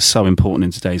left backs are so important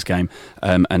in today's game,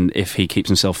 and if he keeps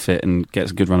himself fit and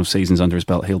gets a good run of seasons under his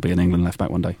belt, he'll be an England left back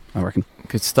one day, I reckon.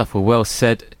 Good stuff. Well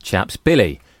said, chaps.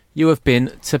 Billy, you have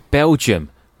been to Belgium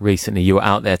recently. You were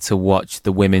out there to watch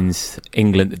the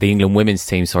England women's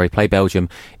team play Belgium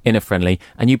in a friendly,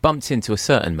 and you bumped into a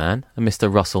certain man, a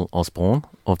Mr. Russell Osborne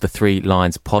of the Three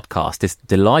Lions podcast. Is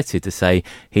delighted to say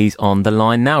he's on the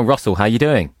line now. Russell, how are you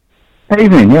doing?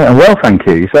 Evening, yeah, well, thank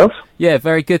you. Yourselves? Yeah,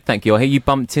 very good, thank you. I hear you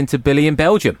bumped into Billy in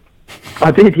Belgium.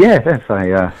 I did, yeah. There's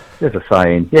a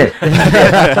saying, yes.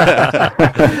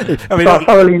 I mean, a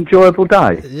thoroughly enjoyable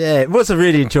day. Yeah, it was a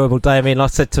really enjoyable day. I mean, like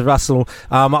I said to Russell,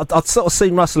 I'd sort of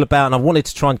seen Russell about, and I wanted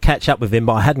to try and catch up with him,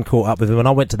 but I hadn't caught up with him. And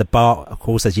I went to the bar, of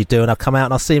course, as you do, and I come out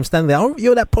and I see him standing there. Oh,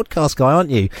 you're that podcast guy,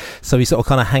 aren't you? So we sort of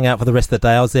kind of hang out for the rest of the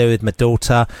day. I was there with my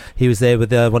daughter. He was there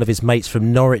with one of his mates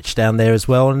from Norwich down there as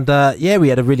well. And we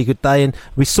had a really good day, and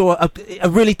we saw a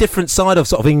really different side of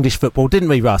sort of English football, didn't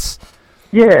we, Russ?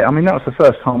 Yeah, I mean, that was the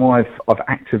first time I've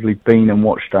actively been and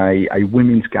watched a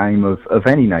women's game of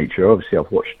any nature. Obviously,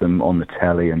 I've watched them on the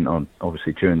telly, and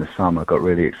obviously during the summer, I got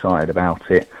really excited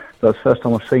about it. But it's the first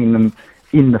time I've seen them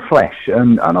in the flesh,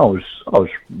 and I was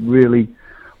really,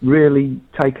 really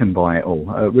taken by it all.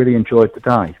 I really enjoyed the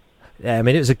day. Yeah, I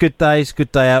mean, it was a good day. It's a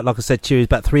good day out. Like I said to you,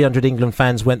 about 300 England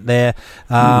fans went there.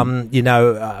 Again,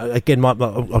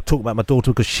 I'll talk about my daughter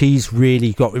because she's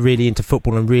got really into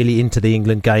football and really into the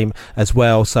England game as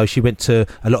well. So she went to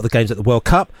a lot of the games at the World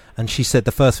Cup, and she said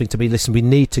the first thing to me, listen, we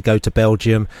need to go to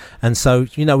Belgium. And so,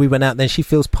 we went out there, and she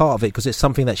feels part of it because it's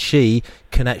something that she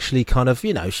can actually kind of,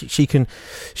 she feels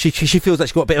that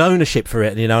she's got a bit of ownership for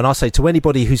it, and I say to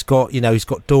anybody who's got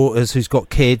daughters, who's got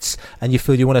kids, and you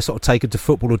feel you want to sort of take them to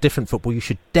football or different football, you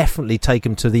should definitely take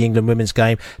them to the England women's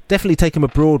game. Definitely take them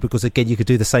abroad, because again, you could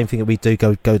do the same thing that we do,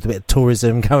 go to a bit of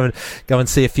tourism, go and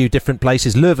see a few different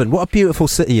places. Leuven, what a beautiful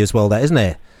city as well, that, isn't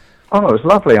it? Oh, it was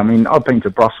lovely. I mean, I've been to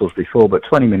Brussels before, but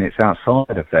 20 minutes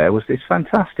outside of there was this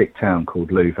fantastic town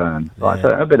called Leuven. Yeah. It's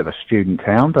a bit of a student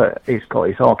town, but it's got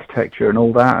its architecture and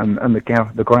all that, and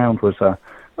the ground was a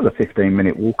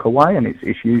 15-minute walk away, and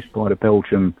it's used by the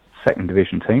Belgium second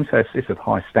division team, so it's of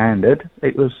high standard.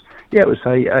 It was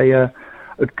a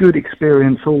good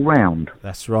experience all round.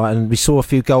 That's right, and we saw a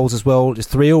few goals as well. It's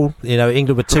 3-3.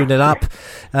 England were 2-0 up,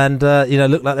 and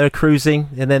looked like they were cruising.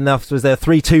 And then afterwards, they were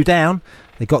 3-2 down.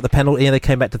 They got the penalty and they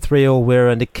came back to 3-3,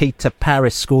 where Nikita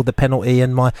Paris scored the penalty,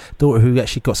 and my daughter, who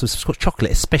actually got some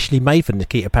chocolate especially made for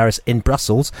Nikita Paris in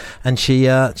Brussels, and she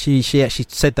actually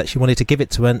said that she wanted to give it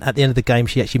to her, and at the end of the game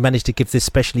she actually managed to give this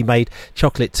specially made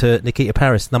chocolate to Nikita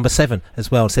Paris, number 7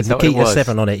 as well. It said Nikita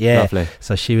 7 on it. Yeah, lovely.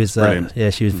 So she was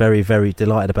she was very, very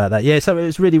delighted about that. Yeah, so it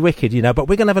was really wicked, you know. But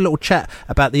we're going to have a little chat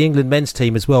about the England men's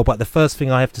team as well. But the first thing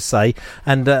I have to say,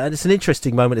 and it's an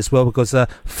interesting moment as well, because a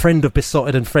friend of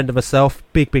Besotted and friend of myself,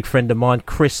 big friend of mine,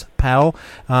 Chris Powell,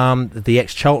 the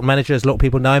ex-Charlton manager, as a lot of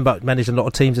people know him, but managed a lot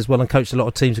of teams as well and coached a lot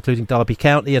of teams, including Derby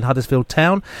County and Huddersfield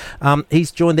Town. He's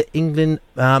joined the England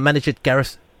manager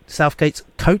Gareth Southgate's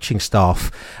coaching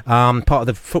staff, part of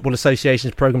the Football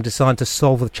Association's programme designed to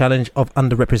solve the challenge of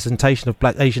underrepresentation of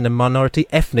black, Asian and minority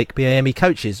ethnic BAME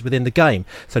coaches within the game.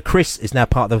 So Chris is now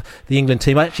part of the England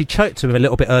team. I actually chatted to him a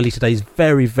little bit early today. He's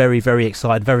very, very, very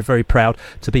excited, very, very proud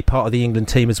to be part of the England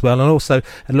team as well. And also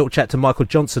a little chat to Michael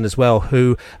Johnson as well,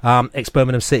 who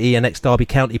ex-Birmingham City and ex-Derby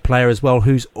County player as well,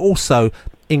 who's also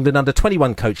England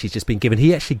under-21 coach he's just been given.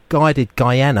 He actually guided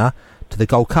Guyana to the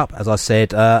Gold Cup, as I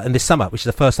said, in this summer, which is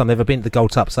the first time they've ever been to the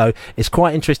Gold Cup. So it's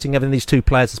quite interesting having these two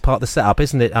players as part of the setup,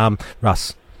 isn't it,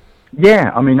 Russ? Yeah,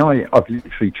 I mean, I've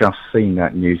literally just seen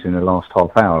that news in the last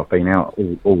half hour. I've been out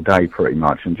all day pretty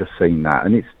much and just seen that,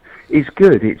 and it's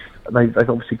good. They've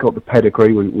obviously got the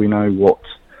pedigree. We know what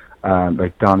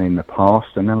they've done in the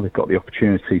past, and now they've got the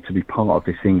opportunity to be part of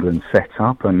this England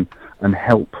setup and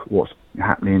help what's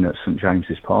happening at St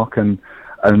James's Park and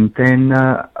then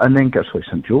go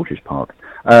St George's Park,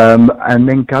 and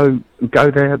then go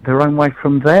their own way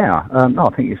from there. No,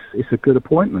 I think it's a good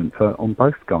appointment on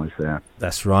both guys there.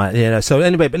 That's right. Yeah. So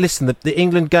anyway, but listen, the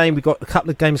England game, we've got a couple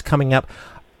of games coming up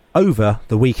over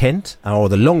the weekend, or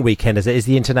the long weekend as it is,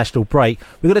 the international break.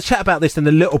 We're going to chat about this in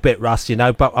a little bit, Russ, you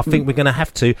know, but I think we're going to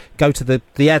have to go to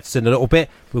the ads in a little bit.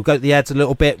 We'll go to the ads a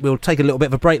little bit. We'll take a little bit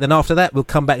of a break. Then after that, we'll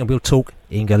come back and we'll talk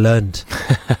England.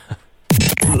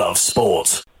 Love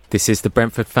Sport. This is the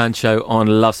Brentford Fan Show on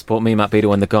Love Sport. Me, Matt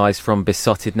Beadle, and the guys from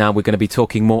Besotted. Now we're going to be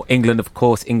talking more England, of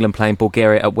course. England playing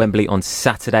Bulgaria at Wembley on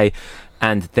Saturday,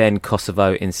 and then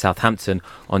Kosovo in Southampton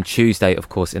on Tuesday, of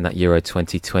course, in that Euro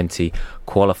 2020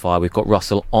 qualifier. We've got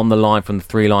Russell on the line from the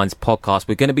Three Lions podcast.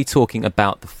 We're going to be talking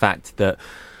about the fact that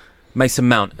Mason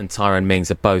Mount and Tyrone Mings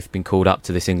have both been called up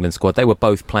to this England squad. They were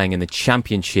both playing in the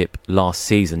Championship last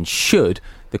season. Should,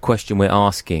 the question we're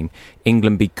asking,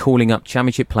 England be calling up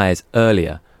Championship players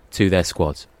earlier to their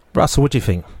squads? Russell, what do you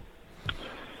think?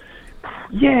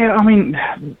 Yeah, I mean,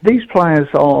 these players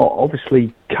are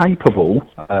obviously capable.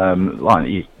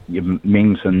 Like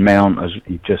Mings and Mount, as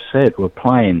you just said, were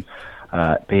playing,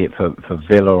 be it for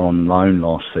Villa on loan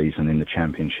last season in the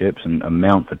Championships, and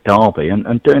Mount for Derby,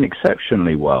 and doing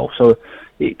exceptionally well. So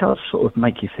it does sort of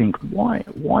make you think, why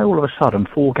all of a sudden,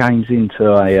 4 games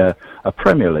into a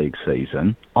Premier League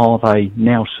season, are they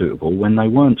now suitable when they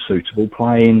weren't suitable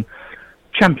playing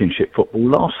Championship football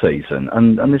last season?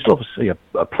 And there's obviously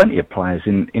a plenty of players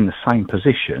in the same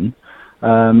position.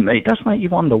 It does make you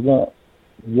wonder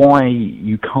why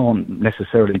you can't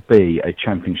necessarily be a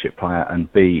Championship player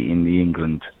and be in the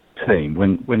England team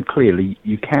when clearly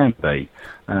you can be.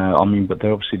 I mean, but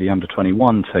obviously the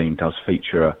under-21 team does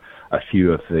feature a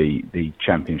few of the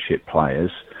Championship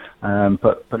players.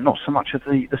 But not so much of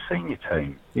the senior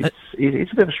team.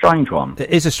 It's a bit of a strange one. It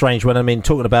is a strange one. I mean,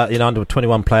 talking about under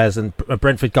 21 players, and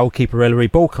Brentford goalkeeper Ellery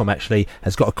Balcom actually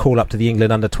has got a call up to the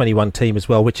England under 21 team as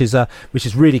well, which is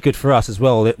really good for us as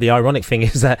well. The ironic thing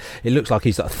is that it looks like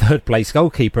he's a third place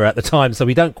goalkeeper at the time, so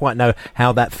we don't quite know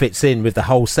how that fits in with the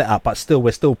whole setup. But still,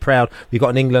 we're still proud we've got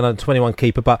an England under 21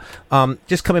 keeper. But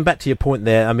just coming back to your point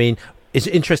there, I mean, it's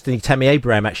interesting. Tammy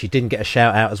Abraham actually didn't get a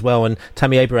shout out as well, and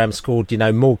Tammy Abraham scored,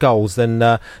 more goals than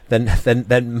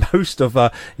most of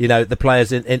the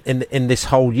players in this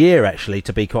whole year. Actually,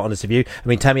 to be quite honest with you, I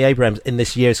mean, Tammy Abraham in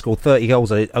this year scored 30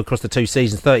 goals across the 2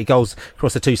 seasons. 30 goals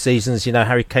across the 2 seasons.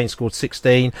 Harry Kane scored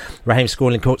 16, Raheem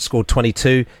Sterling scored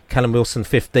 22, Callum Wilson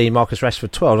 15, Marcus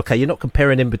Rashford 12. Okay, you're not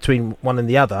comparing in between one and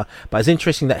the other, but it's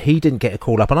interesting that he didn't get a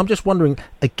call up, and I'm just wondering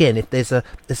again if there's a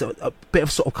bit of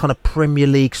sort of kind of Premier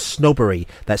League snobbery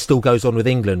that still goes on with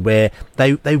England, where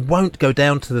they won't go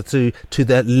down to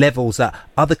the levels that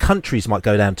other countries might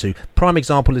go down to. Prime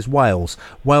example is Wales.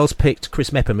 Wales picked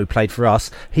Chris Mepham, who played for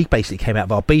us. He basically came out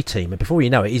of our B team, and before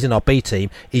you know it, he's in our B team.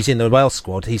 He's in the Wales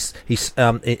squad. He's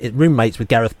roommates with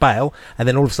Gareth Bale, and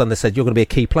then all of a sudden they said, you're going to be a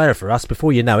key player for us.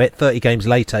 Before you know it, 30 games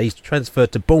later, he's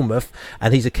transferred to Bournemouth,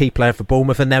 and he's a key player for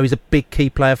Bournemouth, and now he's a big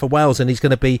key player for Wales, and he's going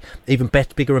to be even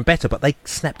bigger and better. But they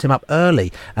snapped him up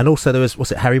early. And also there was,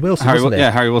 Harry Wilson? wasn't it?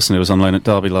 Yeah, Harry Wilson, who was on loan at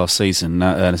Derby last season,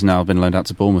 has now been loaned out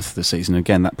to Bournemouth this season.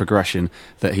 Again, that progression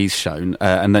that he's shown,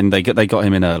 and then they got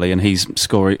him in early, and he's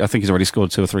scoring. I think he's already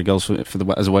scored 2 or 3 goals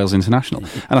as a Wales international.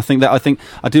 And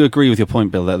I do agree with your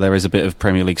point, Bill, that there is a bit of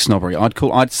Premier League snobbery.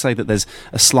 I'd say that there's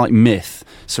a slight myth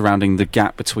surrounding the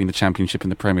gap between the Championship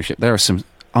and the Premiership. There are some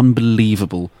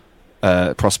unbelievable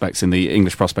prospects in the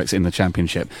English prospects in the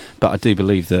Championship, but I do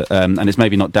believe that, and it's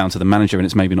maybe not down to the manager, and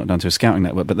it's maybe not down to a scouting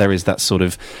network, but there is that sort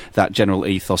of that general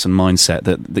ethos and mindset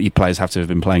that your players have to have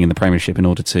been playing in the Premiership in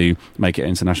order to make it at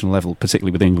international level,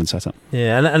 particularly with the England setup.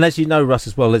 Yeah, and as you know, Russ,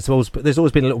 as well, there's always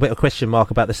been a little bit of question mark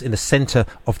about this in the centre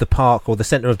of the park, or the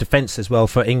centre of defence as well,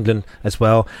 for England as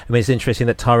well. I mean, it's interesting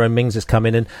that Tyrone Mings has come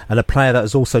in, and a player that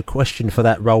is also questioned for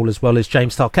that role as well is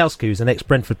James Tarkowski, who's an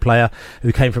ex-Brentford player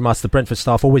who came from us. The Brentford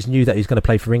staff always knew that he was going to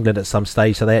play for England at some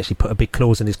stage, so they actually put a big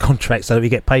clause in his contract so that he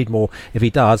get paid more if he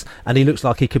does, and he looks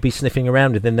like he could be sniffing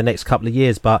around within the next couple of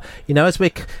years. But as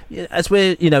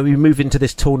we move into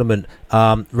this tournament,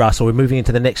 Russ, or we're moving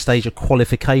into the next stage of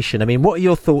qualification, I mean, what are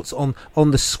your thoughts on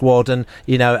the squad and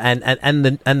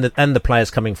the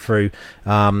players coming through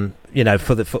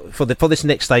for this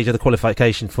next stage of the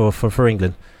qualification for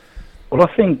England? Well,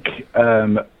 I think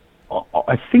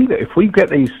that if we get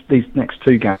these next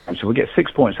 2 games, if we get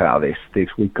 6 points out of this,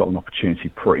 we've got an opportunity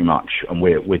pretty much, and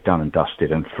we're done and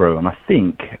dusted and through. And I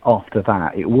think after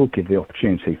that, it will give the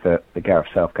opportunity for Gareth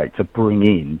Southgate to bring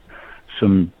in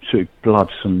some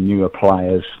newer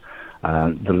players,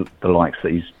 the likes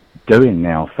that he's doing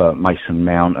now for Mason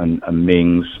Mount and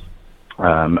Mings.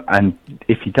 And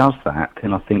if he does that,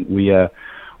 then I think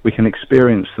we can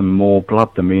experience some more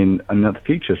blood than me, and the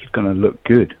future's going to look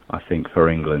good, I think, for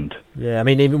England. Yeah, I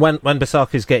mean, even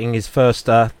Wan-Bissaka's getting his first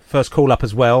call up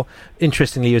as well.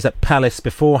 Interestingly, he was at Palace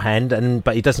beforehand,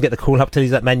 but he doesn't get the call up till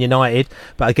he's at Man United.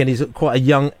 But again, he's quite a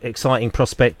young, exciting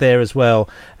prospect there as well.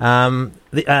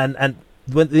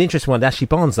 The interesting one, Ashley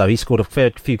Barnes, though, he scored a fair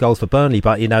few goals for Burnley,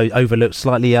 but overlooked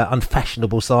slightly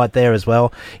unfashionable side there as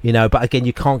well. But again,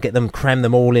 you can't cram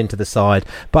them all into the side.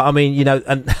 But I mean,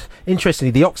 and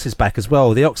interestingly, the Ox is back as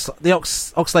well. The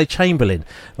Oxlade-Chamberlain,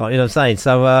 what I'm saying.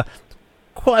 So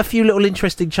quite a few little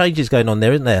interesting changes going on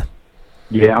there, isn't there?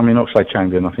 Yeah, I mean,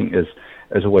 Oxlade-Chamberlain, I think, has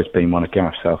always been one of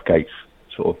Gareth Southgate's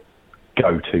sort of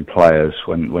go-to players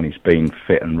when he's been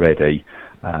fit and ready.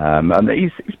 And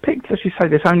he's picked, as you say,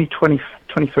 there's only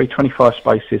 23, 25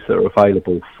 spaces that are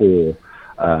available for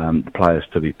the players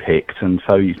to be picked, and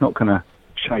so he's not going to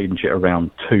change it around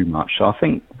too much. So I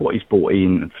think what he's brought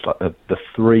in is like the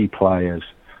 3 players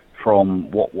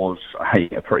from what was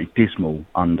a pretty dismal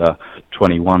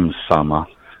under-21 summer.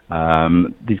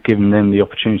 He's given them the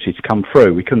opportunity to come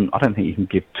through. I don't think you can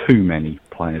give too many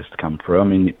players to come through. I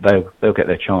mean, they'll get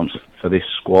their chance for this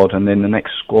squad, and then the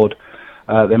next squad,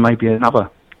 there may be another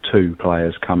 2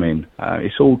 players come in.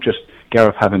 It's all just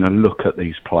Gareth having a look at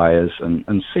these players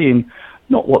and seeing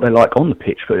not what they're like on the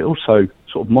pitch, but also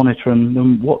sort of monitoring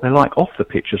them, what they're like off the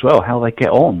pitch as well, how they get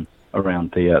on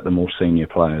around the more senior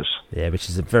players. Yeah, which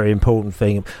is a very important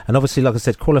thing. And obviously, like I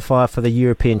said, qualifier for the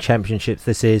European Championships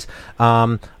this is.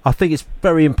 I think it's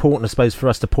very important, I suppose, for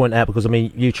us to point out, because, I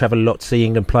mean, you travel a lot to see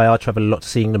England play, I travel a lot to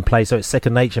see England play, so it's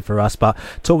second nature for us. But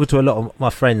talking to a lot of my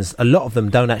friends, a lot of them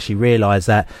don't actually realise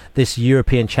that this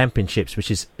European Championships, which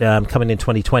is coming in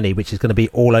 2020, which is going to be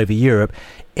all over Europe,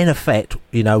 in effect,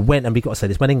 and we've got to say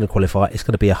this, when England qualify, it's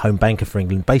going to be a home banker for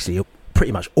England. Basically,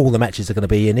 pretty much all the matches are going to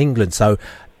be in England, so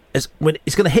it's going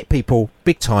to hit people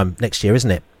big time next year, isn't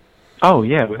it? Oh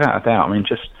yeah, without a doubt. I mean,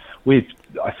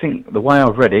 I think the way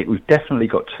I've read it, we've definitely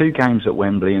got 2 games at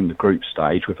Wembley in the group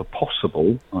stage, with a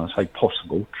possible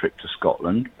trip to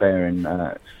Scotland,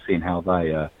 seeing how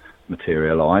they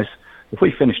materialise. If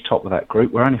we finish top of that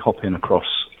group, we're only hopping across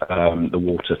the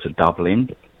water to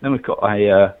Dublin. Then we've got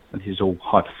this is all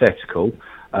hypothetical,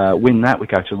 win that, we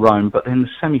go to Rome, but then the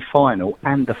semi-final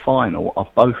and the final are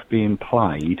both being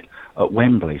played at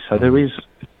Wembley. So there is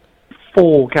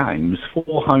 4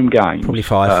 home games, probably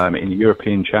 5 in the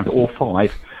European or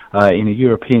 5 in the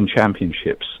European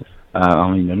Championships. I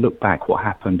mean, look back what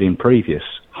happened in previous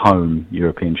home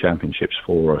European Championships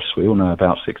for us. We all know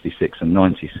about 66 and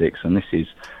 96, and this is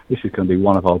going to be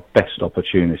one of our best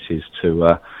opportunities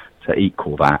to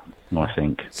equal that, I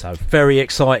think. So very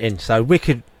exciting. So we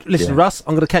could listen, yeah. Russ,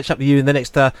 I'm going to catch up with you in the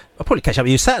next. I'll probably catch up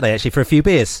with you Saturday actually for a few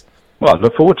beers. Well, I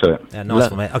look forward to it. Yeah, nice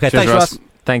one, mate. Okay, cheers, thanks, Russ.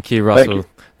 Thank you, Russell. Thank you.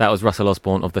 That was Russell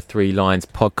Osborne of the 3 Lines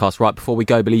podcast. Right before we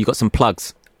go, Billy, you got some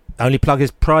plugs. Only plug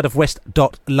is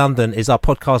prideofwest.london is our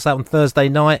podcast out on Thursday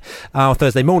night, or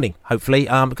Thursday morning, hopefully.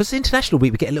 Because it's International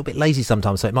Week, we get a little bit lazy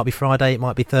sometimes. So it might be Friday, it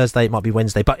might be Thursday, it might be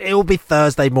Wednesday. But it'll be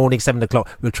Thursday morning, 7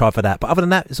 o'clock. We'll try for that. But other than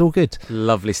that, it's all good.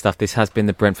 Lovely stuff. This has been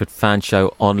the Brentford Fan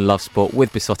Show on Love Sport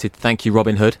with Besotted. Thank you,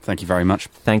 Robin Hood. Thank you very much.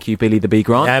 Thank you, Billy the Bee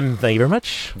Grant. Thank you very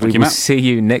much. We will see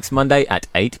you next Monday at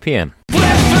 8 p.m.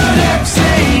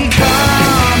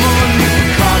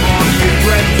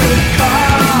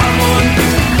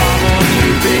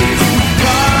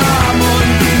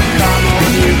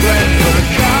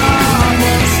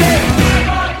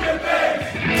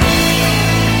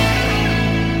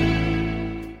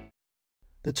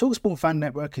 The TalkSport Fan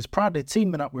Network is proudly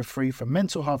teaming up with Free for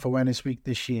Mental Health Awareness Week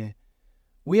this year.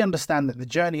 We understand that the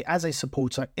journey as a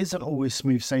supporter isn't always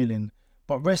smooth sailing,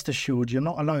 but rest assured you're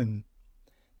not alone.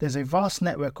 There's a vast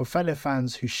network of fellow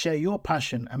fans who share your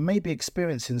passion and may be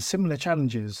experiencing similar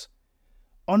challenges.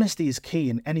 Honesty is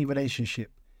key in any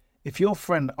relationship. If your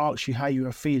friend asks you how you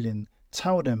are feeling,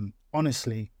 tell them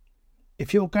honestly.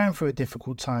 If you're going through a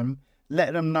difficult time,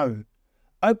 let them know.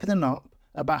 Opening up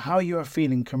about how you are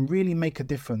feeling can really make a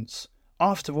difference.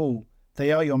 After all,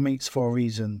 they are your mates for a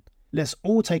reason. Let's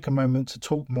all take a moment to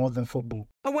talk more than football.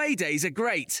 Away days are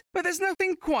great, but there's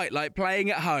nothing quite like playing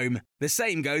at home. The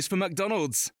same goes for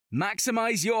McDonald's.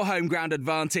 Maximise your home ground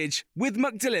advantage with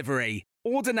McDelivery.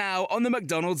 Order now on the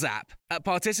McDonald's app. At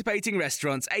participating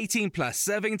restaurants, 18 plus,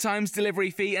 serving times,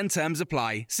 delivery fee and terms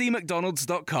apply. See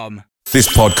mcdonalds.com. This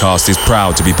podcast is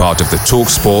proud to be part of the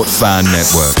TalkSport Fan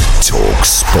Network.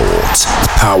 TalkSport.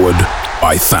 Powered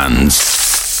by fans.